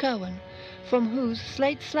Joseph Curwen, from whose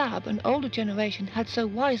slate slab an older generation had so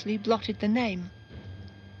wisely blotted the name.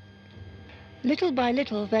 Little by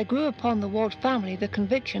little there grew upon the Ward family the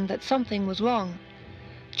conviction that something was wrong.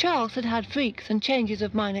 Charles had had freaks and changes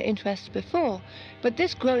of minor interests before, but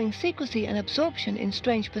this growing secrecy and absorption in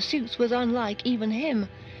strange pursuits was unlike even him.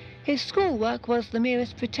 His schoolwork was the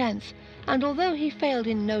merest pretence, and although he failed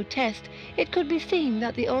in no test, it could be seen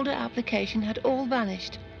that the older application had all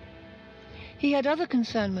vanished. He had other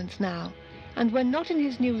concernments now, and when not in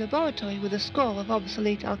his new laboratory with a score of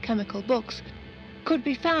obsolete alchemical books, could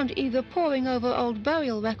be found either poring over old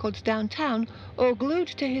burial records downtown or glued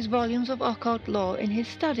to his volumes of occult lore in his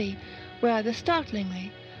study, where the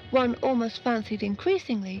startlingly, one almost fancied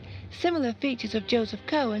increasingly, similar features of Joseph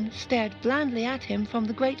Curwen stared blandly at him from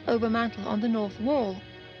the great overmantel on the north wall.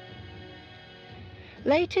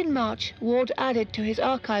 Late in March, Ward added to his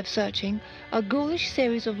archive searching a ghoulish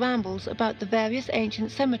series of rambles about the various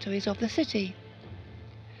ancient cemeteries of the city.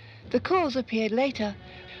 The cause appeared later,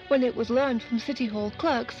 when it was learned from City Hall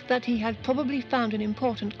clerks that he had probably found an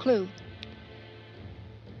important clue.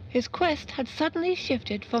 His quest had suddenly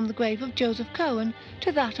shifted from the grave of Joseph Curwen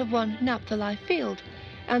to that of one Napthali Field,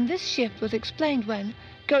 and this shift was explained when,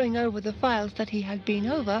 going over the files that he had been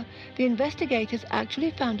over, the investigators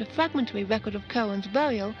actually found a fragmentary record of Curwen's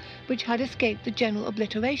burial which had escaped the general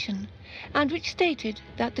obliteration, and which stated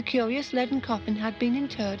that the curious leaden coffin had been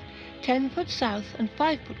interred 10 foot south and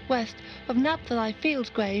 5 foot west of Napthali Field's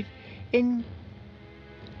grave in...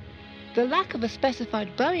 The lack of a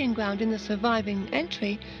specified burying ground in the surviving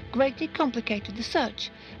entry greatly complicated the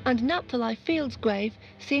search, and Napthali Field's grave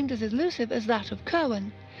seemed as elusive as that of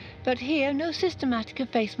Curwen. But here no systematic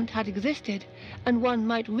effacement had existed, and one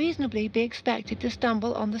might reasonably be expected to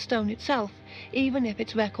stumble on the stone itself, even if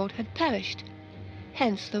its record had perished.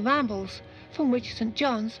 Hence the rambles, from which St.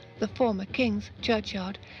 John's, the former King's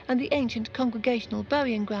churchyard, and the ancient congregational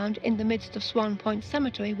burying ground in the midst of Swan Point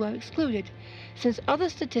Cemetery were excluded, since other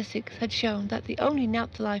statistics had shown that the only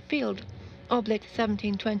Napthali Field, oblit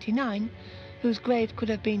 1729, whose grave could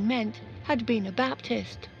have been meant, had been a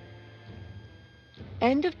Baptist.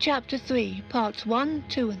 End of Chapter 3, Parts 1,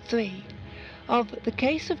 2, and 3 of The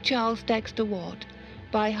Case of Charles Dexter Ward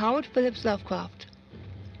by Howard Phillips Lovecraft.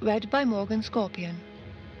 Read by Morgan Scorpion.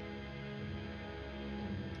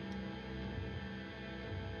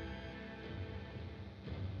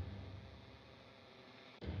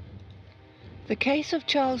 The Case of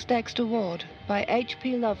Charles Dexter Ward by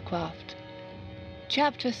H.P. Lovecraft.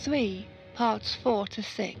 Chapter 3, Parts 4 to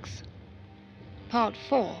 6. Part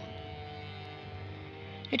 4.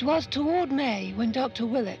 It was toward May when Dr.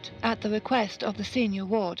 Willett, at the request of the senior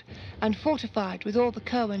Ward, and fortified with all the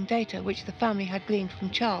Curwen data which the family had gleaned from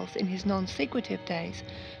Charles in his non-secretive days,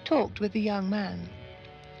 talked with the young man.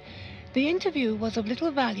 The interview was of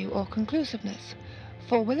little value or conclusiveness,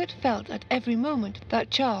 for Willett felt at every moment that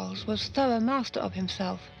Charles was thorough master of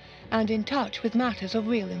himself, and in touch with matters of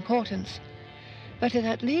real importance. But it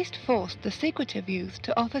at least forced the secretive youth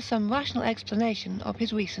to offer some rational explanation of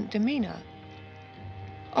his recent demeanour.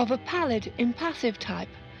 Of a pallid, impassive type,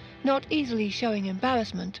 not easily showing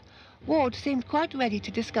embarrassment, Ward seemed quite ready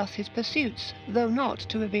to discuss his pursuits, though not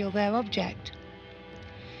to reveal their object.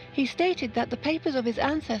 He stated that the papers of his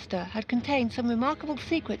ancestor had contained some remarkable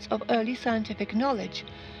secrets of early scientific knowledge,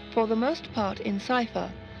 for the most part in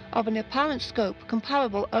cipher, of an apparent scope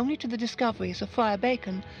comparable only to the discoveries of Friar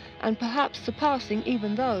Bacon, and perhaps surpassing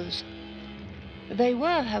even those. They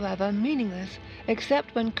were, however, meaningless,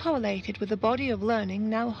 except when correlated with a body of learning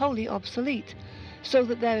now wholly obsolete, so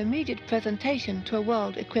that their immediate presentation to a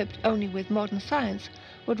world equipped only with modern science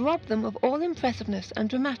would rob them of all impressiveness and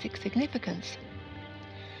dramatic significance.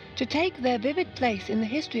 To take their vivid place in the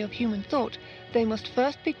history of human thought, they must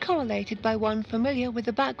first be correlated by one familiar with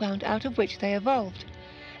the background out of which they evolved,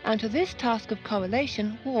 and to this task of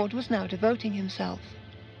correlation Ward was now devoting himself.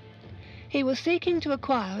 He was seeking to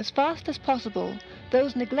acquire as fast as possible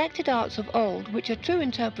those neglected arts of old which a true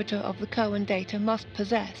interpreter of the Cohen data must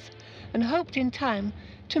possess, and hoped in time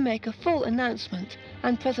to make a full announcement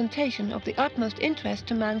and presentation of the utmost interest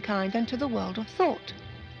to mankind and to the world of thought.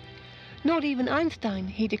 Not even Einstein,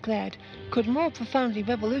 he declared, could more profoundly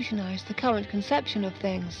revolutionize the current conception of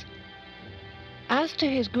things. As to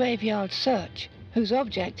his graveyard search, whose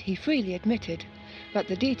object he freely admitted, but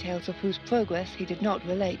the details of whose progress he did not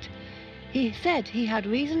relate, he said he had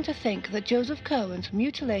reason to think that Joseph Cohen's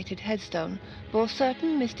mutilated headstone bore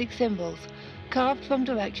certain mystic symbols, carved from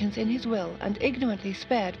directions in his will and ignorantly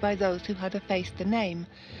spared by those who had effaced the name,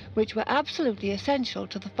 which were absolutely essential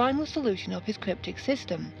to the final solution of his cryptic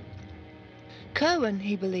system. Cohen,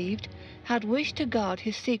 he believed, had wished to guard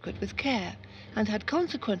his secret with care, and had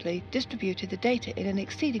consequently distributed the data in an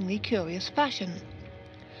exceedingly curious fashion.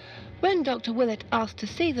 When Dr. Willett asked to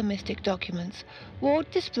see the mystic documents, Ward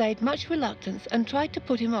displayed much reluctance and tried to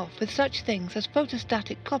put him off with such things as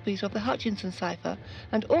photostatic copies of the Hutchinson cipher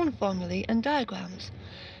and Orne formulae and diagrams,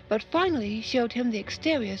 but finally showed him the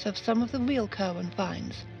exteriors of some of the real Cohen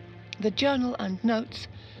finds, the journal and notes,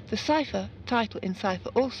 the cipher, title in cipher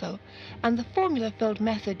also, and the formula-filled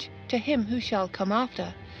message, "To him who shall come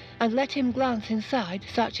after," and let him glance inside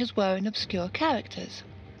such as were in obscure characters.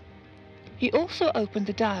 He also opened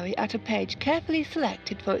the diary at a page carefully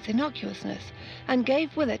selected for its innocuousness, and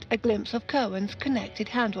gave Willett a glimpse of Cohen's connected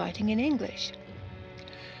handwriting in English.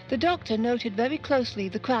 The doctor noted very closely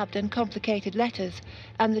the crabbed and complicated letters,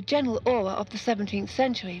 and the general aura of the 17th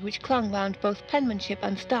century which clung round both penmanship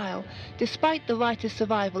and style, despite the writer's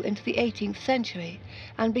survival into the 18th century,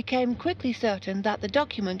 and became quickly certain that the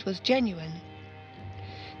document was genuine.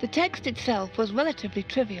 The text itself was relatively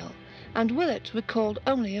trivial, and Willett recalled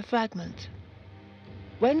only a fragment.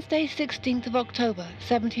 Wednesday, 16th of October,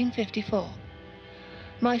 1754.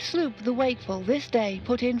 My sloop, the Wakeful, this day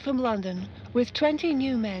put in from London, with 20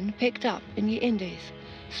 new men picked up in ye Indies,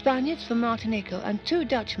 Spaniards from Martinico and 2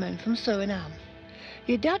 Dutchmen from Suriname.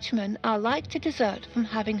 Ye Dutchmen are like to desert from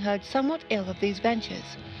having heard somewhat ill of these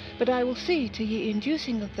ventures, but I will see to ye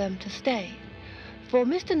inducing of them to stay. For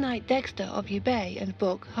Mr. Knight Dexter of ye Bay and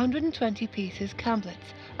book 120 pieces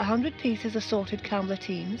camblets, 100 pieces assorted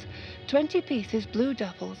camblatines, 20 pieces blue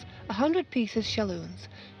duffels, 100 pieces shalloons,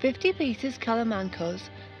 50 pieces calamancos,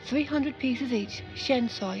 300 pieces each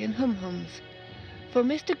shensoy and hum-hums. For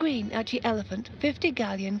Mr. Green at ye Elephant 50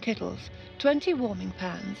 galleon kittles, 20 warming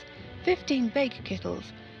pans, 15 bake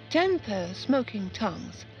kittles, 10 pairs smoking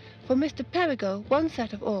tongues. For Mr. Perigo 1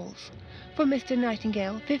 set of awls. For Mr.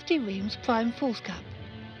 Nightingale 50 reams prime foolscap.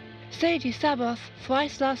 Said ye Sabaoth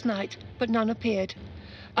thrice last night, but none appeared.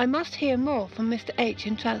 I must hear more from Mr. H.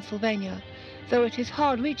 in Transylvania, though it is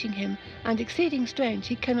hard reaching him, and exceeding strange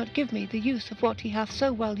he cannot give me the use of what he hath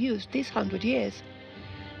so well used these 100 years.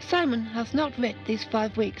 Simon hath not writ these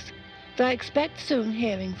 5 weeks, though I expect soon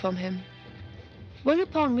hearing from him. When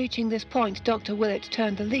upon reaching this point Dr. Willett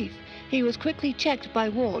turned the leaf, he was quickly checked by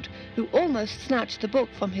Ward, who almost snatched the book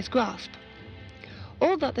from his grasp.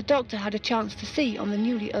 All that the doctor had a chance to see on the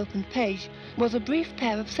newly opened page was a brief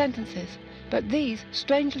pair of sentences, but these,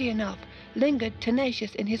 strangely enough, lingered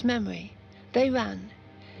tenacious in his memory. They ran: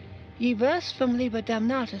 Ye verse from Liber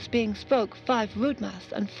Damnatus being spoke 5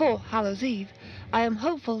 Roodmas and 4 Hallows Eve, I am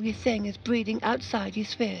hopeful ye thing is breeding outside ye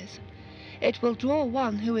spheres. It will draw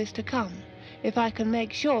one who is to come, if I can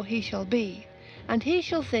make sure he shall be, and he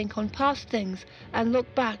shall think on past things, and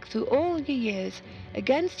look back through all ye years,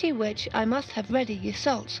 against ye which I must have ready ye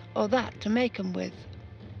salts, or that to make 'em with.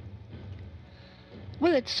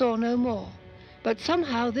 Willett saw no more, but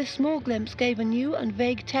somehow this small glimpse gave a new and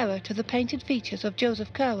vague terror to the painted features of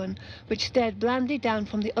Joseph Cohen, which stared blandly down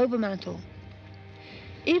from the overmantel.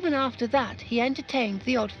 Even after that he entertained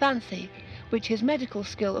the odd fancy, which his medical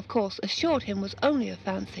skill of course assured him was only a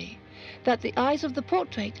fancy, that the eyes of the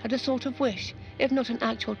portrait had a sort of wish, if not an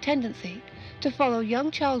actual tendency, to follow young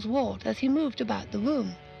Charles Ward as he moved about the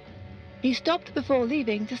room. He stopped before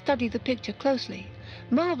leaving to study the picture closely,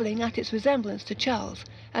 marvelling at its resemblance to Charles,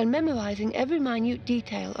 and memorizing every minute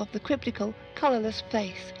detail of the cryptical, colourless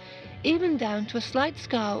face, even down to a slight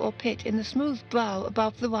scar or pit in the smooth brow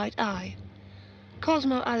above the right eye.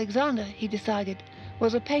 Cosmo Alexander, he decided,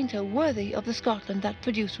 was a painter worthy of the Scotland that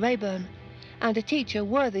produced Raeburn, and a teacher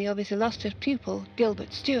worthy of his illustrious pupil,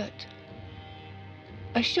 Gilbert Stuart.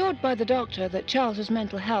 Assured by the doctor that Charles's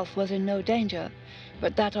mental health was in no danger,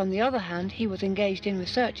 but that on the other hand he was engaged in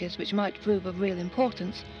researches which might prove of real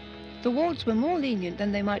importance, the wards were more lenient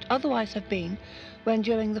than they might otherwise have been when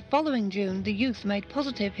during the following June the youth made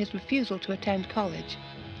positive his refusal to attend college.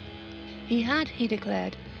 He had, he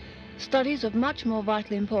declared, studies of much more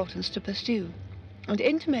vital importance to pursue, and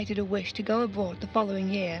intimated a wish to go abroad the following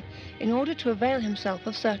year in order to avail himself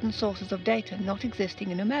of certain sources of data not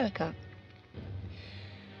existing in America.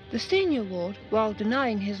 The senior ward, while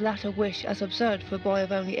denying his latter wish as absurd for a boy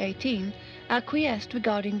of only 18, acquiesced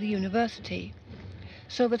regarding the university,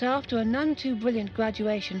 so that after a none too brilliant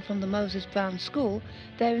graduation from the Moses Brown School,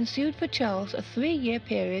 there ensued for Charles a 3-year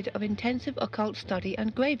period of intensive occult study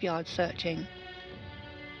and graveyard searching.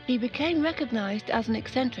 He became recognized as an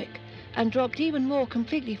eccentric, and dropped even more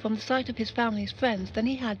completely from the sight of his family's friends than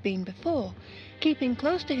he had been before, keeping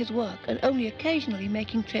close to his work and only occasionally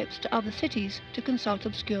making trips to other cities to consult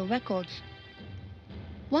obscure records.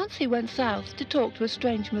 Once he went south to talk to a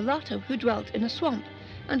strange mulatto who dwelt in a swamp,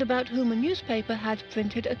 and about whom a newspaper had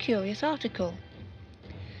printed a curious article.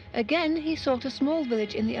 Again he sought a small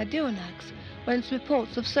village in the Adirondacks, whence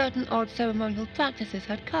reports of certain odd ceremonial practices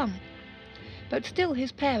had come, but still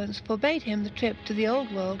his parents forbade him the trip to the old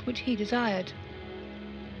world which he desired.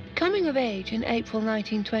 Coming of age in April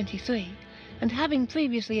 1923, and having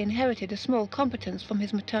previously inherited a small competence from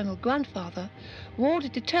his maternal grandfather, Ward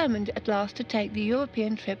determined at last to take the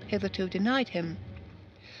European trip hitherto denied him.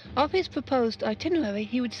 Of his proposed itinerary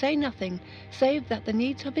he would say nothing, save that the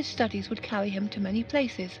needs of his studies would carry him to many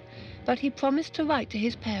places, but he promised to write to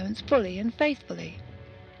his parents fully and faithfully.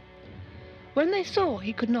 When they saw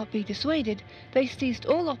he could not be dissuaded, they ceased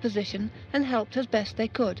all opposition and helped as best they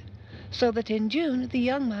could, so that in June the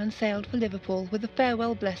young man sailed for Liverpool with the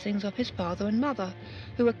farewell blessings of his father and mother,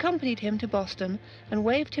 who accompanied him to Boston and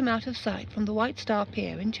waved him out of sight from the White Star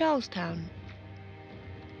Pier in Charlestown.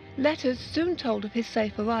 Letters soon told of his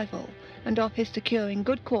safe arrival, and of his securing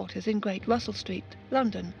good quarters in Great Russell Street,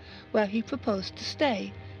 London, where he proposed to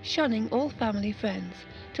stay, shunning all family friends,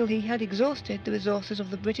 till he had exhausted the resources of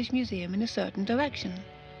the British Museum in a certain direction.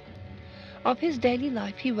 Of his daily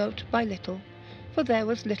life he wrote by little, for there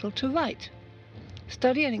was little to write.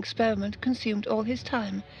 Study and experiment consumed all his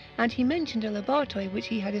time, and he mentioned a laboratory which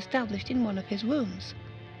he had established in one of his rooms.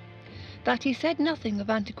 That he said nothing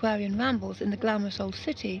of antiquarian rambles in the glamorous old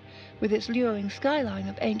city, with its luring skyline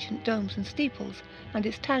of ancient domes and steeples, and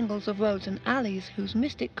its tangles of roads and alleys whose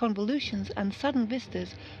mystic convolutions and sudden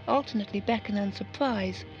vistas alternately beckon and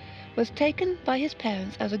surprise, was taken by his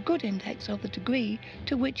parents as a good index of the degree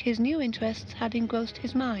to which his new interests had engrossed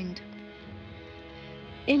his mind.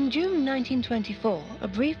 In June 1924, a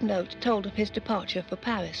brief note told of his departure for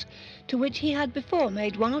Paris, to which he had before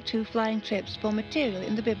made 1 or 2 flying trips for material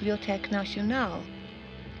in the Bibliothèque Nationale.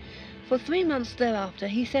 For 3 months thereafter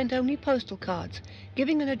he sent only postal cards,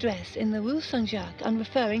 giving an address in the Rue Saint-Jacques and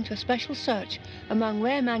referring to a special search among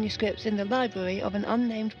rare manuscripts in the library of an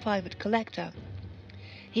unnamed private collector.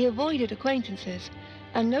 He avoided acquaintances,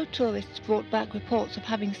 and no tourists brought back reports of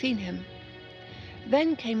having seen him.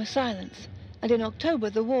 Then came a silence, and in October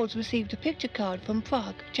the wards received a picture card from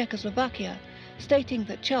Prague, Czechoslovakia, stating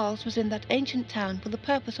that Charles was in that ancient town for the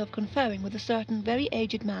purpose of conferring with a certain very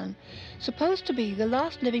aged man, supposed to be the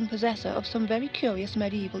last living possessor of some very curious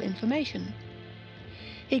medieval information.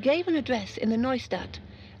 He gave an address in the Neustadt,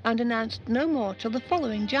 and announced no more till the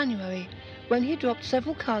following January, when he dropped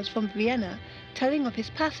several cards from Vienna, telling of his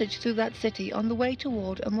passage through that city on the way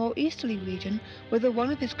toward a more easterly region whither one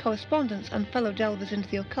of his correspondents and fellow delvers into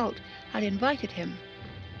the occult had invited him.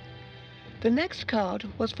 The next card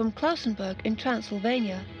was from Klausenburg in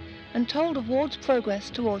Transylvania, and told of Ward's progress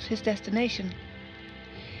towards his destination.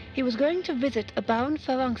 He was going to visit a Baron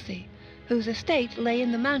Ferenczi, whose estate lay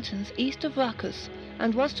in the mountains east of Rakus,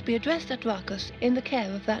 and was to be addressed at Rakus in the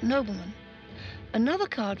care of that nobleman. Another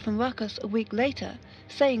card from Rakus a week later,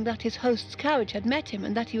 saying that his host's carriage had met him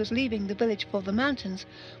and that he was leaving the village for the mountains,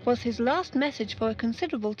 was his last message for a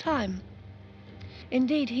considerable time.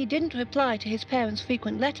 Indeed, he didn't reply to his parents'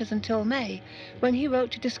 frequent letters until May, when he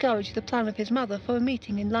wrote to discourage the plan of his mother for a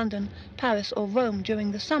meeting in London, Paris or Rome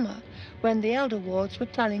during the summer, when the elder wards were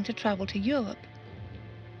planning to travel to Europe.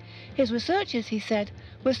 His researches, he said,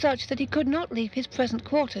 were such that he could not leave his present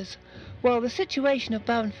quarters, while the situation of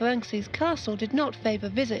Baron Ferenczi's castle did not favour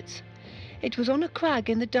visits. It was on a crag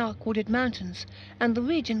in the dark wooded mountains, and the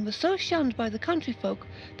region was so shunned by the country folk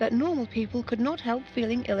that normal people could not help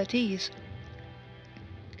feeling ill at ease.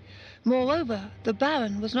 Moreover, the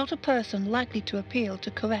Baron was not a person likely to appeal to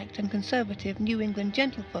correct and conservative New England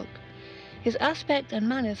gentlefolk. His aspect and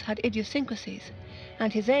manners had idiosyncrasies,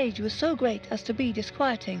 and his age was so great as to be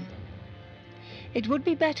disquieting. It would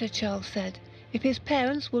be better, Charles said, if his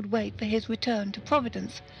parents would wait for his return to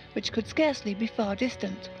Providence, which could scarcely be far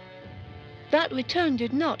distant. That return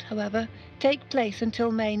did not, however, take place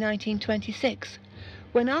until May 1926,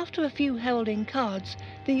 when after a few heralding cards,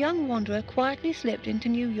 the young wanderer quietly slipped into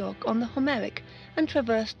New York on the Homeric and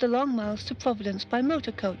traversed the long miles to Providence by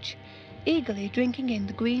motor coach, eagerly drinking in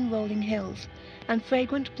the green rolling hills, and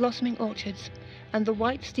fragrant blossoming orchards, and the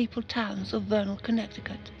white-steepled towns of vernal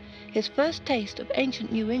Connecticut, his first taste of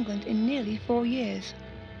ancient New England in nearly 4 years.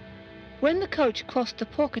 When the coach crossed the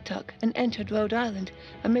Pawcatuck and entered Rhode Island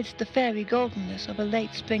amidst the fairy goldenness of a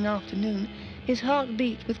late spring afternoon, his heart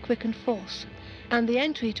beat with quickened force, and the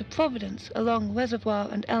entry to Providence along Reservoir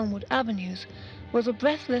and Elmwood avenues was a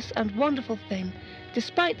breathless and wonderful thing,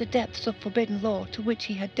 despite the depths of forbidden law to which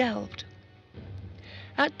he had delved.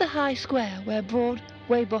 At the high square where Broad,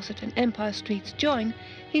 Weybosset and Empire Streets join,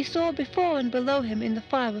 he saw before and below him in the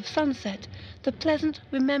fire of sunset the pleasant,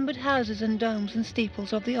 remembered houses and domes and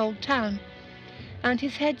steeples of the old town, and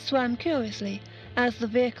his head swam curiously as the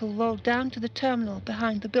vehicle rolled down to the terminal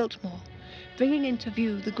behind the Biltmore, bringing into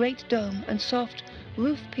view the great dome and soft,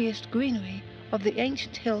 roof-pierced greenery of the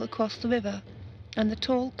ancient hill across the river, and the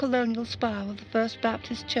tall colonial spire of the First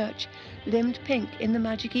Baptist Church, limned pink in the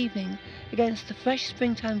magic evening against the fresh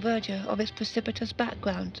springtime verdure of its precipitous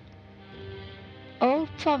background. Old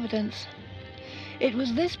Providence! It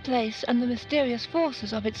was this place and the mysterious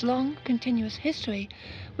forces of its long, continuous history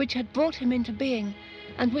which had brought him into being,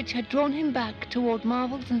 and which had drawn him back toward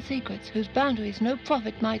marvels and secrets whose boundaries no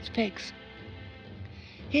prophet might fix.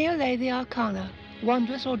 Here lay the arcana,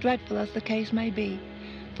 wondrous or dreadful as the case may be,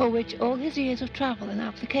 for which all his years of travel and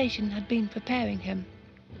application had been preparing him.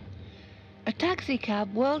 A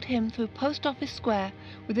taxicab whirled him through Post Office Square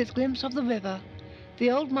with its glimpse of the river, the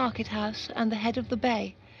old market house and the head of the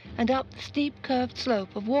bay, and up the steep curved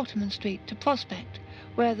slope of Waterman Street to Prospect,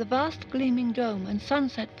 where the vast gleaming dome and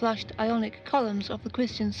sunset-flushed Ionic columns of the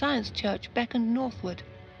Christian Science Church beckoned northward.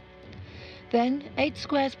 Then 8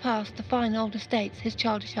 squares past the fine old estates his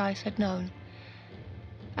childish eyes had known,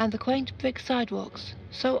 and the quaint brick sidewalks,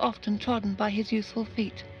 so often trodden by his youthful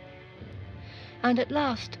feet. And at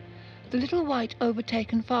last, the little white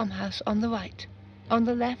overtaken farmhouse on the right, on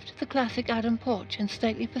the left the classic Adam porch and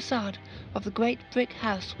stately facade of the great brick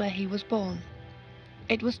house where he was born.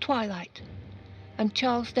 It was twilight, and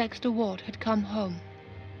Charles Dexter Ward had come home.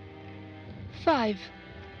 5.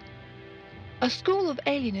 A school of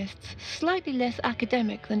alienists, slightly less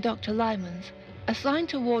academic than Dr. Lyman's, assigned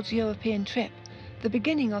to Ward's European trip the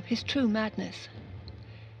beginning of his true madness.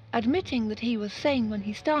 Admitting that he was sane when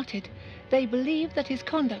he started, they believe that his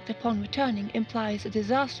conduct upon returning implies a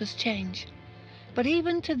disastrous change. But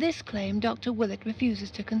even to this claim Dr. Willett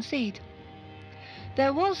refuses to concede.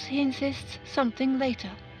 There was, he insists, something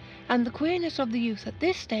later, and the queerness of the youth at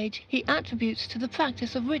this stage he attributes to the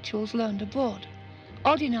practice of rituals learned abroad.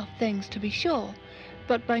 Odd enough things, to be sure,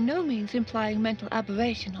 but by no means implying mental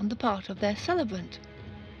aberration on the part of their celebrant.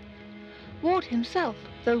 Ward himself,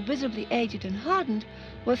 though visibly aged and hardened,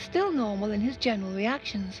 was still normal in his general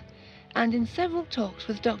reactions, and in several talks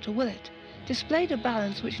with Dr. Willett, displayed a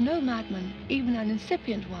balance which no madman, even an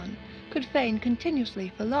incipient one, could feign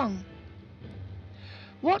continuously for long.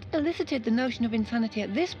 What elicited the notion of insanity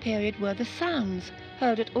at this period were the sounds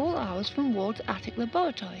heard at all hours from Ward's attic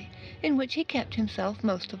laboratory, in which he kept himself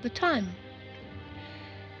most of the time.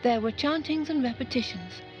 There were chantings and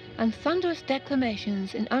repetitions, and thunderous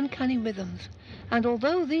declamations in uncanny rhythms, and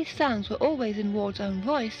although these sounds were always in Ward's own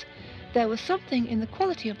voice, there was something in the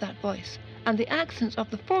quality of that voice, and the accents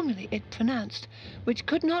of the formulae it pronounced, which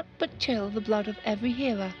could not but chill the blood of every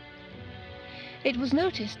hearer. It was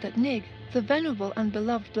noticed that Nig, the venerable and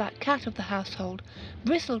beloved black cat of the household,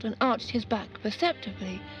 bristled and arched his back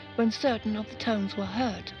perceptibly when certain of the tones were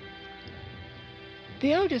heard.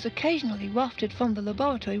 The odours occasionally wafted from the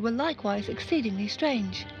laboratory were likewise exceedingly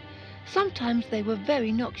strange. Sometimes they were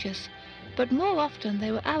very noxious, but more often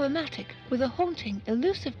they were aromatic, with a haunting,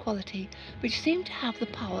 elusive quality which seemed to have the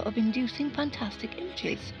power of inducing fantastic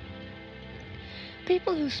images.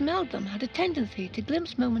 People who smelled them had a tendency to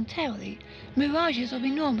glimpse momentarily mirages of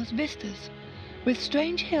enormous vistas, with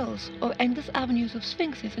strange hills or endless avenues of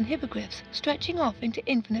sphinxes and hippogriffs stretching off into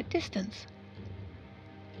infinite distance.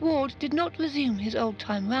 Ward did not resume his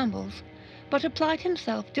old-time rambles, but applied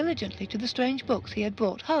himself diligently to the strange books he had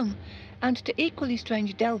brought home, and to equally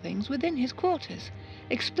strange delvings within his quarters,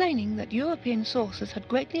 explaining that European sources had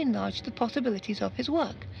greatly enlarged the possibilities of his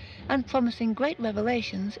work, and promising great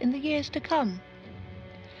revelations in the years to come.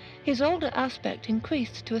 His older aspect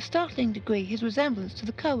increased to a startling degree his resemblance to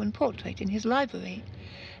the Cowan portrait in his library,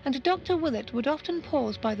 and Dr. Willett would often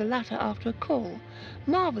pause by the latter after a call,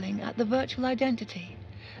 marvelling at the virtual identity,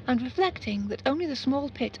 and reflecting that only the small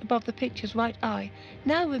pit above the picture's right eye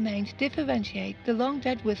now remained to differentiate the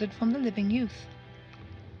long-dead wizard from the living youth.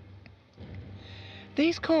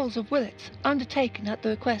 These calls of Willett's, undertaken at the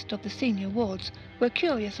request of the senior wards, were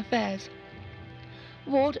curious affairs.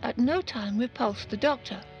 Ward at no time repulsed the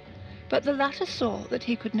doctor, but the latter saw that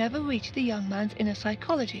he could never reach the young man's inner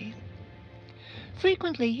psychology.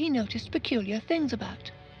 Frequently he noticed peculiar things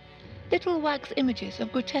about: little wax images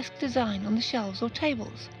of grotesque design on the shelves or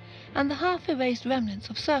tables, and the half-erased remnants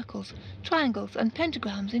of circles, triangles, and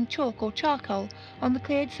pentagrams in chalk or charcoal on the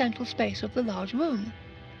cleared central space of the large room.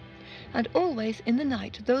 And always in the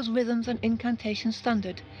night those rhythms and incantations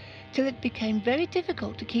thundered, till it became very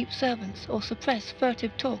difficult to keep servants or suppress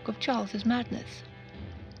furtive talk of Charles's madness.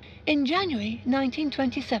 In January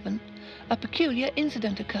 1927, a peculiar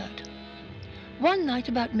incident occurred. One night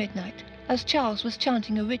about midnight, as Charles was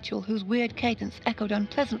chanting a ritual whose weird cadence echoed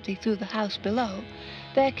unpleasantly through the house below,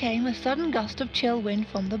 there came a sudden gust of chill wind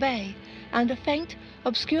from the bay, and a faint,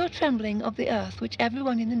 obscure trembling of the earth which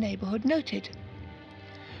everyone in the neighbourhood noted.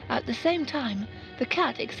 At the same time, the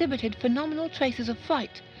cat exhibited phenomenal traces of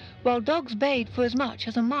fright, while dogs bayed for as much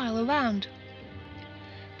as a mile around.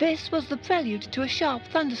 This was the prelude to a sharp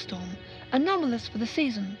thunderstorm, anomalous for the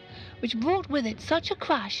season, which brought with it such a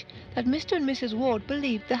crash that Mr. and Mrs. Ward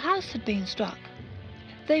believed the house had been struck.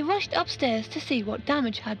 They rushed upstairs to see what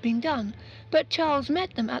damage had been done, but Charles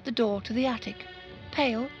met them at the door to the attic,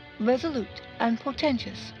 pale, resolute, and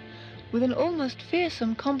portentous, with an almost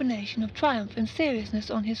fearsome combination of triumph and seriousness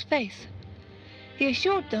on his face. He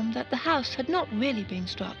assured them that the house had not really been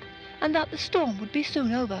struck, and that the storm would be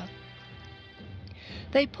soon over.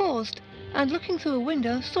 They paused, and looking through a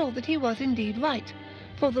window saw that he was indeed right,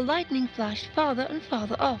 for the lightning flashed farther and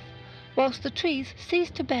farther off, whilst the trees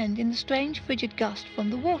ceased to bend in the strange frigid gust from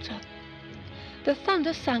the water. The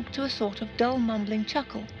thunder sank to a sort of dull mumbling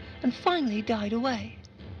chuckle, and finally died away.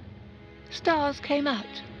 Stars came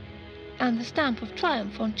out, and the stamp of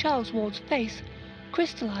triumph on Charles Ward's face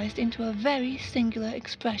crystallized into a very singular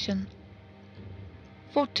expression.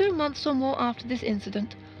 For 2 months or more after this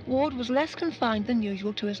incident, Ward was less confined than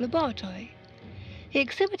usual to his laboratory. He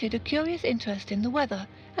exhibited a curious interest in the weather,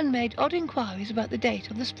 and made odd inquiries about the date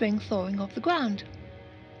of the spring thawing of the ground.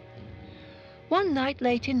 One night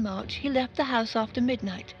late in March he left the house after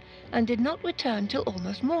midnight, and did not return till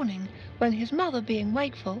almost morning, when his mother, being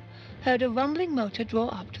wakeful, heard a rumbling motor draw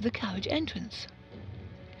up to the carriage entrance.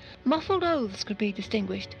 Muffled oaths could be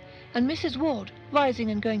distinguished, and Mrs. Ward, rising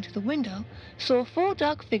and going to the window, saw 4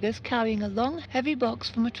 dark figures carrying a long, heavy box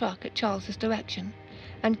from a truck at Charles's direction,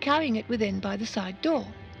 and carrying it within by the side door.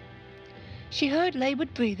 She heard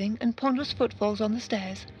laboured breathing and ponderous footfalls on the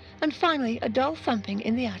stairs, and finally a dull thumping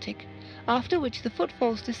in the attic, after which the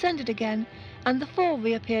footfalls descended again, and the 4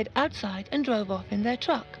 reappeared outside and drove off in their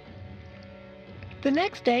truck. The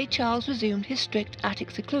next day Charles resumed his strict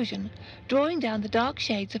attic seclusion, drawing down the dark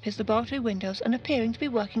shades of his laboratory windows and appearing to be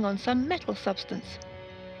working on some metal substance.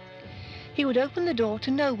 He would open the door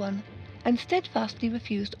to no one, and steadfastly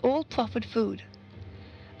refused all proffered food.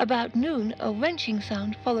 About noon a wrenching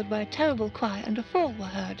sound, followed by a terrible cry and a fall, were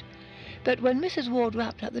heard, but when Mrs. Ward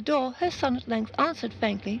rapped at the door, her son at length answered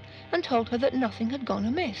faintly, and told her that nothing had gone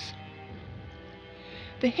amiss.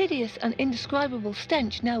 The hideous and indescribable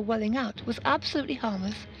stench now welling out was absolutely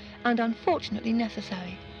harmless, and unfortunately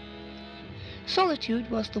necessary.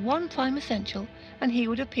 Solitude was the one prime essential, and he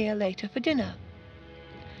would appear later for dinner.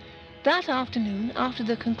 That afternoon, after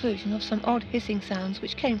the conclusion of some odd hissing sounds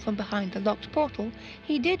which came from behind the locked portal,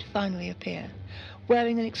 he did finally appear,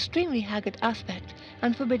 wearing an extremely haggard aspect,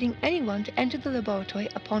 and forbidding anyone to enter the laboratory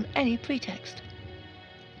upon any pretext.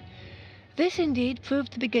 This indeed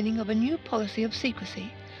proved the beginning of a new policy of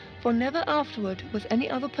secrecy, for never afterward was any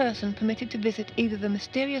other person permitted to visit either the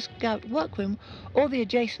mysterious gout workroom or the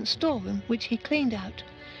adjacent storeroom, which he cleaned out,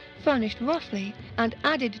 furnished roughly, and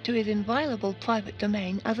added to his inviolable private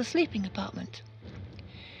domain as a sleeping apartment.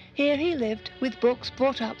 Here he lived, with books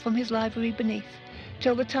brought up from his library beneath,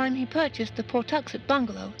 till the time he purchased the Pawtuxet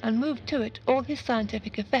bungalow and moved to it all his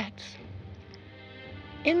scientific effects.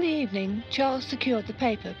 In the evening, Charles secured the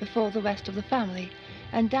paper before the rest of the family,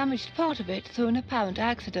 and damaged part of it through an apparent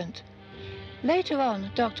accident. Later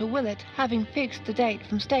on, Dr. Willett, having fixed the date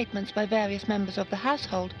from statements by various members of the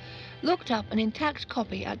household, looked up an intact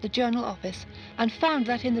copy at the journal office and found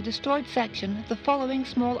that in the destroyed section the following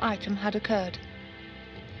small item had occurred.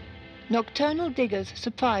 Nocturnal diggers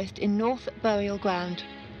surprised in North Burial Ground.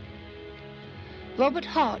 Robert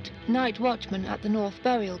Hart, night watchman at the North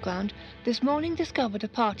Burial Ground, this morning discovered a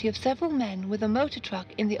party of several men with a motor truck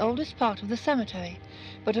in the oldest part of the cemetery,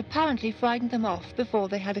 but apparently frightened them off before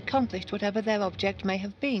they had accomplished whatever their object may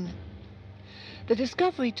have been. The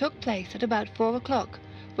discovery took place at about 4 o'clock,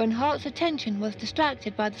 when Hart's attention was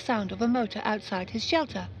distracted by the sound of a motor outside his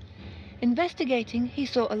shelter. Investigating, he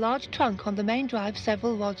saw a large trunk on the main drive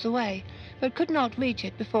several rods away, but could not reach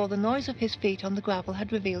it before the noise of his feet on the gravel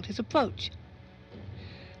had revealed his approach.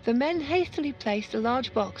 The men hastily placed a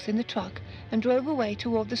large box in the truck and drove away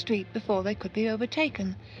toward the street before they could be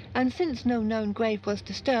overtaken, and since no known grave was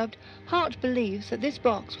disturbed, Hart believes that this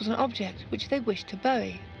box was an object which they wished to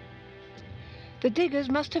bury. The diggers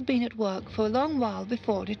must have been at work for a long while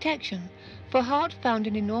before detection, for Hart found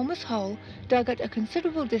an enormous hole dug at a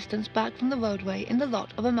considerable distance back from the roadway in the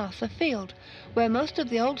lot of a Massa field, where most of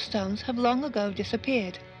the old stones have long ago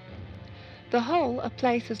disappeared. The hole, a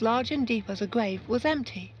place as large and deep as a grave, was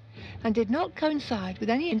empty, and did not coincide with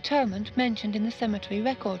any interment mentioned in the cemetery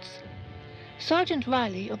records. Sergeant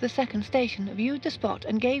Riley of the 2nd Station viewed the spot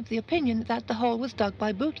and gave the opinion that the hole was dug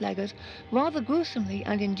by bootleggers, rather gruesomely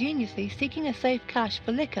and ingeniously seeking a safe cache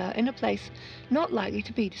for liquor in a place not likely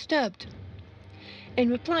to be disturbed. In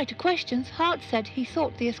reply to questions, Hart said he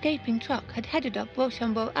thought the escaping truck had headed up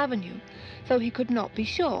Rochambeau Avenue, though he could not be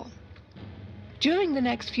sure. During the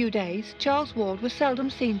next few days, Charles Ward was seldom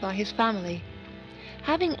seen by his family.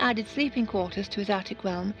 Having added sleeping quarters to his attic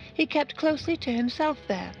realm, he kept closely to himself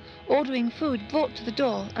there, ordering food brought to the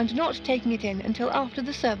door and not taking it in until after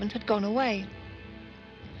the servant had gone away.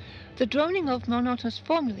 The droning of monotonous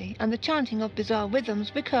formulae and the chanting of bizarre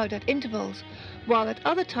rhythms recurred at intervals, while at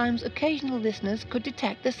other times occasional listeners could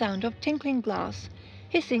detect the sound of tinkling glass,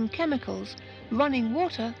 hissing chemicals, running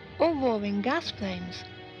water, or roaring gas flames.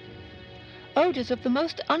 Odours of the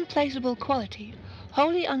most unplaceable quality,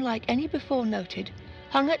 wholly unlike any before noted,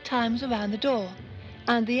 hung at times around the door,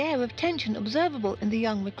 and the air of tension observable in the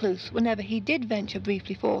young recluse whenever he did venture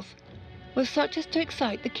briefly forth was such as to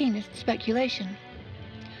excite the keenest speculation.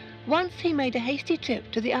 Once he made a hasty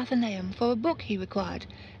trip to the Athenaeum for a book he required,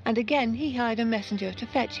 and again he hired a messenger to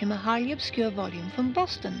fetch him a highly obscure volume from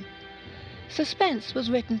Boston. Suspense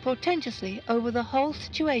was written portentously over the whole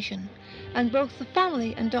situation, and both the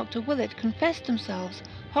family and Dr. Willett confessed themselves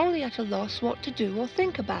wholly at a loss what to do or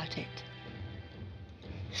think about it.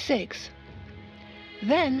 6.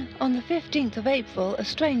 Then, on the 15th of April, a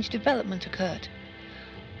strange development occurred.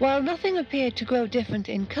 While nothing appeared to grow different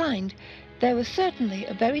in kind, there was certainly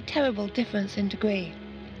a very terrible difference in degree,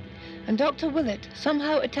 and Dr. Willett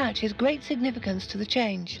somehow attaches great significance to the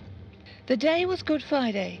change. The day was Good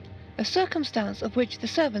Friday, a circumstance of which the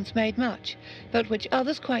servants made much, but which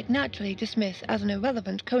others quite naturally dismiss as an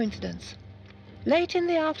irrelevant coincidence. Late in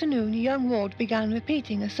the afternoon, young Ward began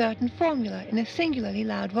repeating a certain formula in a singularly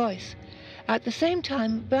loud voice, at the same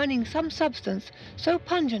time burning some substance so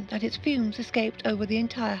pungent that its fumes escaped over the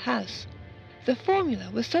entire house. The formula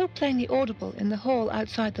was so plainly audible in the hall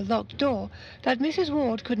outside the locked door that Mrs.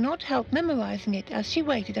 Ward could not help memorizing it as she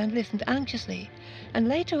waited and listened anxiously, and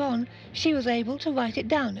later on she was able to write it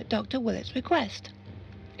down at Dr. Willett's request.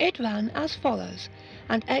 It ran as follows,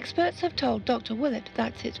 and experts have told Dr. Willett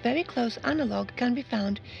that its very close analogue can be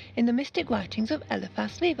found in the mystic writings of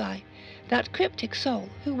Eliphas Levi, that cryptic soul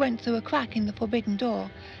who went through a crack in the forbidden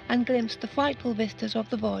door and glimpsed the frightful vistas of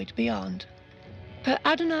the void beyond. Per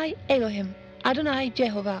Adonai Elohim, Adonai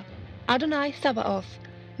Jehovah, Adonai Sabaoth,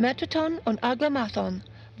 Metraton on Agglomeraton,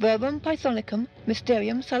 Verbum Pythonicum,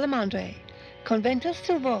 Mysterium Salamandrae, Conventus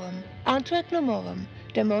Silvorum, Antret Nomorum,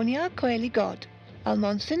 Demonia Coeli God,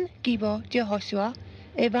 Almonsin, Gibor, Jehoshua,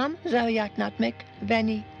 Evam Zariat Natmek,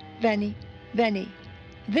 Veni, Veni, Veni.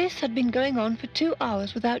 This had been going on for 2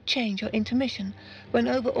 hours without change or intermission, when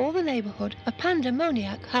over all the neighbourhood a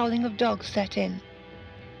pandemoniac howling of dogs set in.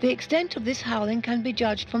 The extent of this howling can be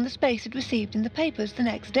judged from the space it received in the papers the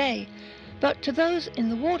next day, but to those in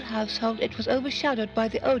the Ward household it was overshadowed by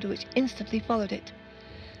the odour which instantly followed it.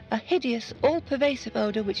 A hideous, all-pervasive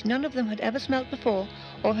odour which none of them had ever smelt before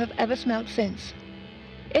or have ever smelt since.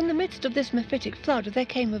 In the midst of this mephitic flood there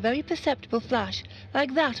came a very perceptible flash,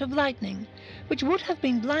 like that of lightning, which would have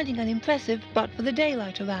been blinding and impressive but for the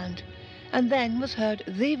daylight around, and then was heard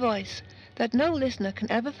the voice that no listener can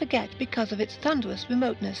ever forget because of its thunderous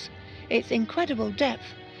remoteness, its incredible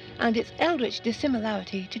depth, and its eldritch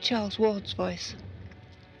dissimilarity to Charles Ward's voice.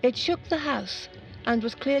 It shook the house, and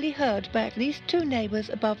was clearly heard by at least 2 neighbours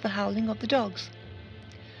above the howling of the dogs.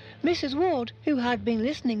 Mrs. Ward, who had been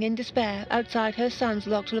listening in despair outside her son's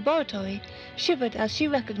locked laboratory, shivered as she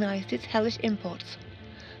recognised its hellish imports.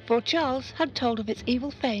 For Charles had told of its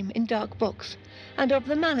evil fame in dark books, and of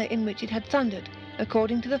the manner in which it had thundered,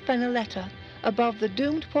 according to the Fenner letter, above the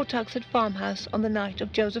doomed Pawtuxet farmhouse on the night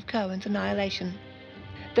of Joseph Curwen's annihilation.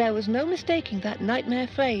 There was no mistaking that nightmare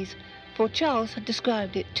phrase, for Charles had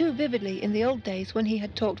described it too vividly in the old days when he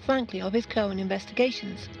had talked frankly of his Curwen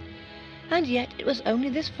investigations. And yet it was only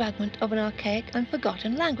this fragment of an archaic and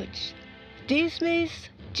forgotten language. Dismis,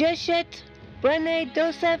 Jeshet, Brene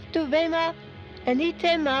Dosef Tuvema,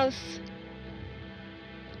 Enite Maus.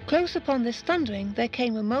 Close upon this thundering there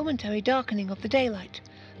came a momentary darkening of the daylight,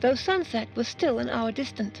 though sunset was still an hour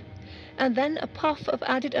distant, and then a puff of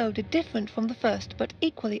added odour different from the first, but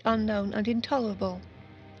equally unknown and intolerable.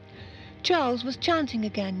 Charles was chanting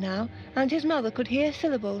again now, and his mother could hear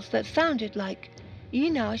syllables that sounded like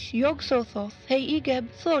Yinash Yog Sothoth He Igeb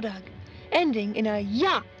Thordag, ending in a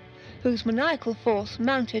Ya, whose maniacal force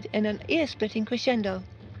mounted in an ear-splitting crescendo.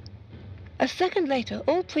 A second later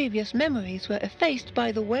all previous memories were effaced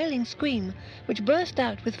by the wailing scream, which burst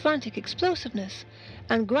out with frantic explosiveness,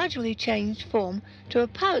 and gradually changed form to a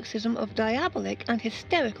paroxysm of diabolic and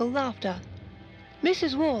hysterical laughter.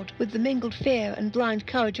 Mrs. Ward, with the mingled fear and blind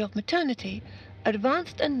courage of maternity,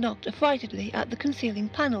 advanced and knocked affrightedly at the concealing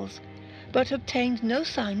panels, but obtained no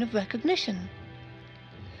sign of recognition.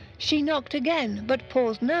 She knocked again, but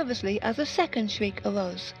paused nervously as a second shriek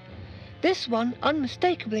arose, this one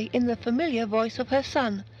unmistakably in the familiar voice of her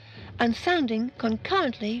son, and sounding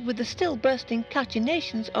concurrently with the still bursting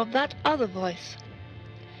cachinnations of that other voice.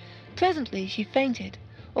 Presently she fainted,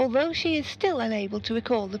 although she is still unable to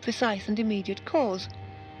recall the precise and immediate cause.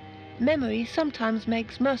 Memory sometimes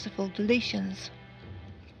makes merciful deletions.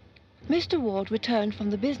 Mr. Ward returned from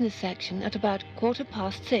the business section at about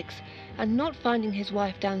 6:15, and not finding his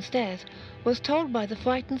wife downstairs, was told by the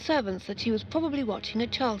frightened servants that she was probably watching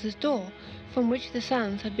at Charles's door, from which the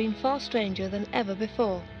sounds had been far stranger than ever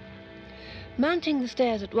before. Mounting the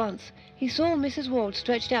stairs at once, he saw Mrs. Ward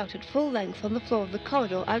stretched out at full length on the floor of the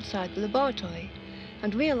corridor outside the laboratory,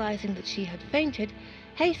 and realizing that she had fainted,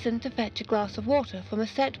 hastened to fetch a glass of water from a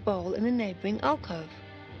set bowl in a neighbouring alcove.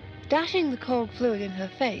 Dashing the cold fluid in her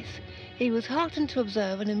face, he was heartened to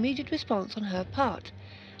observe an immediate response on her part,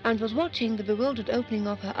 and was watching the bewildered opening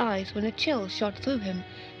of her eyes when a chill shot through him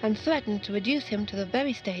and threatened to reduce him to the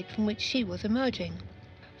very state from which she was emerging.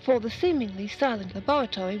 For the seemingly silent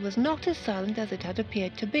laboratory was not as silent as it had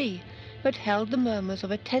appeared to be, but held the murmurs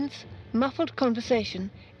of a tense, muffled conversation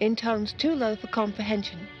in tones too low for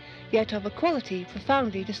comprehension, yet of a quality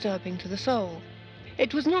profoundly disturbing to the soul.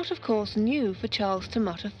 It was not, of course, new for Charles to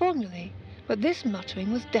mutter formulae, but this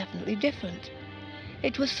muttering was definitely different.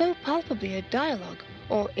 It was so palpably a dialogue,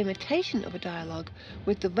 or imitation of a dialogue,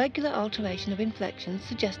 with the regular alteration of inflections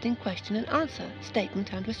suggesting question and answer,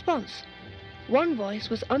 statement and response. One voice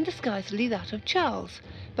was undisguisedly that of Charles,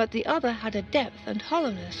 but the other had a depth and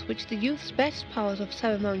hollowness which the youth's best powers of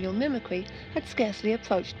ceremonial mimicry had scarcely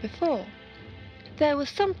approached before. There was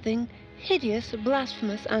something hideous,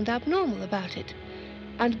 blasphemous, and abnormal about it,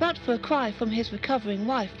 and but for a cry from his recovering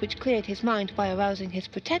wife which cleared his mind by arousing his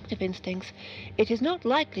protective instincts, it is not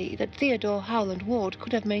likely that Theodore Howland Ward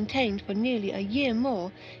could have maintained for nearly a year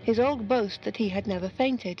more his old boast that he had never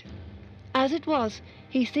fainted. As it was,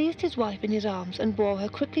 he seized his wife in his arms and bore her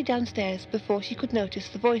quickly downstairs before she could notice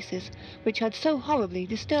the voices which had so horribly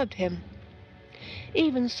disturbed him.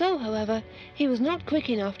 Even so, however, he was not quick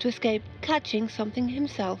enough to escape catching something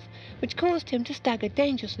himself, which caused him to stagger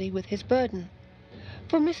dangerously with his burden.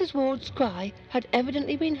 For Mrs. Ward's cry had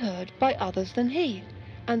evidently been heard by others than he,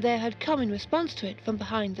 and there had come in response to it from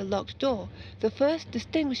behind the locked door the first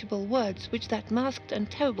distinguishable words which that masked and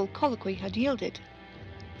terrible colloquy had yielded.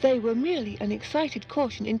 They were merely an excited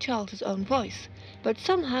caution in Charles's own voice, but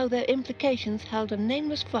somehow their implications held a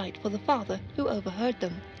nameless fright for the father who overheard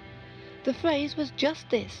them. The phrase was just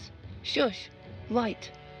this: "Shush, right."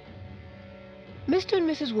 Mr. and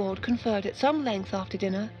Mrs. Ward conferred at some length after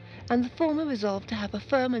dinner, and the former resolved to have a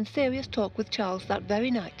firm and serious talk with Charles that very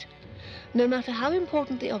night. No matter how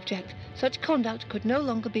important the object, such conduct could no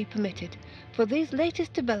longer be permitted, for these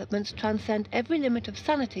latest developments transcend every limit of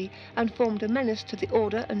sanity and formed a menace to the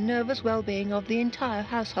order and nervous well-being of the entire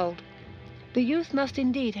household. The youth must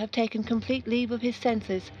indeed have taken complete leave of his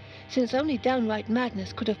senses, since only downright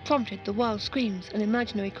madness could have prompted the wild screams and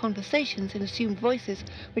imaginary conversations in assumed voices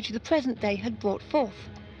which the present day had brought forth.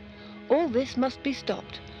 All this must be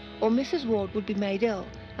stopped, or Mrs. Ward would be made ill,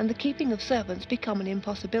 and the keeping of servants become an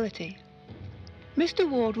impossibility. Mr.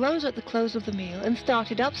 Ward rose at the close of the meal and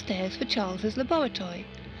started upstairs for Charles's laboratory.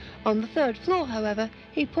 On the third floor, however,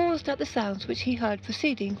 he paused at the sounds which he heard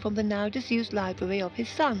proceeding from the now disused library of his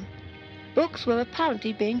son. Books were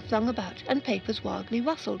apparently being flung about, and papers wildly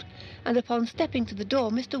rustled, and upon stepping to the door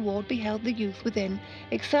Mr. Ward beheld the youth within,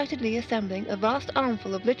 excitedly assembling a vast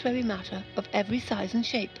armful of literary matter of every size and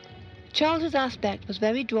shape. Charles's aspect was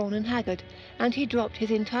very drawn and haggard, and he dropped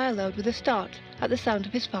his entire load with a start at the sound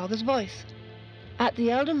of his father's voice. At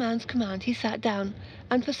the elder man's command he sat down,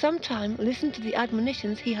 and for some time listened to the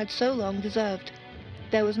admonitions he had so long deserved.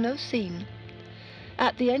 There was no scene.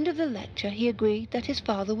 At the end of the lecture he agreed that his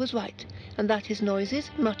father was right, and that his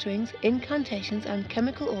noises, mutterings, incantations, and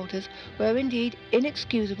chemical orders were indeed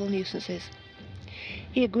inexcusable nuisances.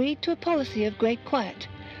 He agreed to a policy of great quiet,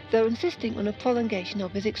 though insisting on a prolongation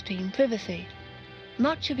of his extreme privacy.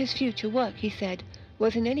 Much of his future work, he said,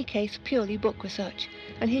 was in any case purely book research,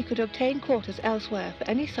 and he could obtain quarters elsewhere for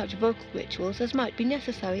any such vocal rituals as might be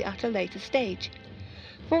necessary at a later stage.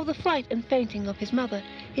 For the fright and fainting of his mother,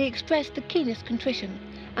 he expressed the keenest contrition,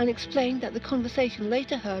 and explained that the conversation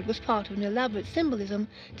later heard was part of an elaborate symbolism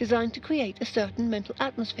designed to create a certain mental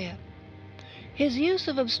atmosphere. His use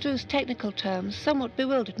of abstruse technical terms somewhat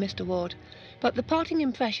bewildered Mr. Ward, but the parting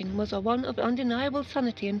impression was one of undeniable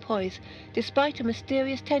sanity and poise, despite a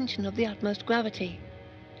mysterious tension of the utmost gravity.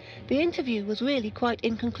 The interview was really quite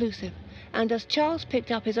inconclusive, and as Charles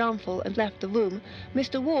picked up his armful and left the room,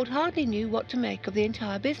 Mr. Ward hardly knew what to make of the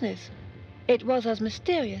entire business. It was as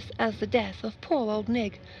mysterious as the death of poor old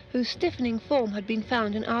Nig, whose stiffening form had been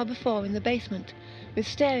found an hour before in the basement, with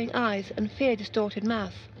staring eyes and fear-distorted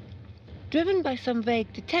mouth. Driven by some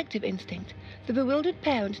vague detective instinct, the bewildered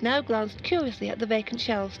parent now glanced curiously at the vacant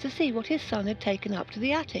shelves to see what his son had taken up to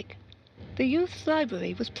the attic. The youth's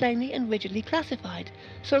library was plainly and rigidly classified,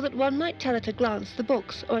 so that one might tell at a glance the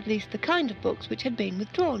books, or at least the kind of books, which had been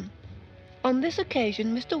withdrawn. On this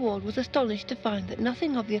occasion Mr. Ward was astonished to find that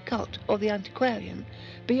nothing of the occult or the antiquarian,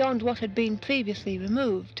 beyond what had been previously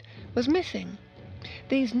removed, was missing.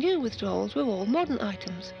 These new withdrawals were all modern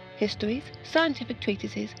items: histories, scientific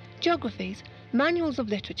treatises, geographies, manuals of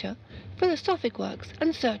literature, philosophic works,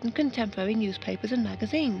 and certain contemporary newspapers and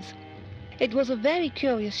magazines. It was a very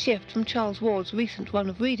curious shift from Charles Ward's recent run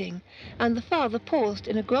of reading, and the father paused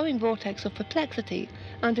in a growing vortex of perplexity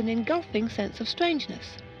and an engulfing sense of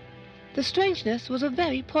strangeness. The strangeness was a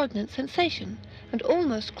very poignant sensation, and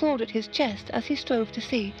almost clawed at his chest as he strove to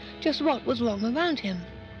see just what was wrong around him.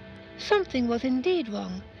 Something was indeed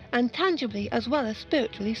wrong, and tangibly as well as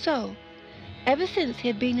spiritually so. Ever since he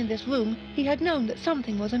had been in this room he had known that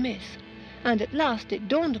something was amiss, and at last it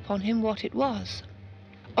dawned upon him what it was.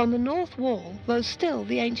 On the north wall rose still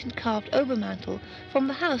the ancient carved overmantel from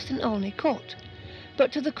the house in Olney Court,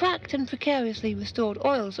 but to the cracked and precariously restored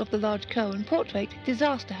oils of the large Cohen portrait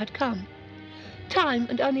disaster had come. Time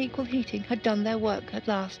and unequal heating had done their work at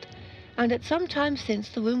last, and at some time since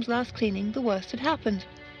the room's last cleaning the worst had happened.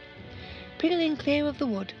 Peeling clear of the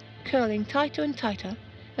wood, curling tighter and tighter,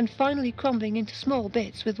 and finally crumbling into small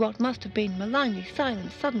bits with what must have been malignly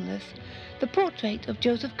silent suddenness, the portrait of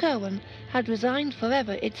Joseph Curwen had resigned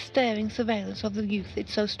forever its staring surveillance of the youth it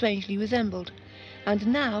so strangely resembled, and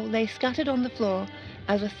now lay scattered on the floor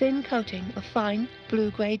as a thin coating of fine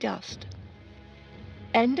blue-grey dust.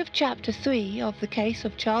 End of Chapter 3 of The Case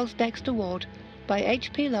of Charles Dexter Ward by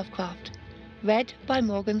H.P. Lovecraft. Read by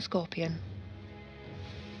Morgan Scorpion.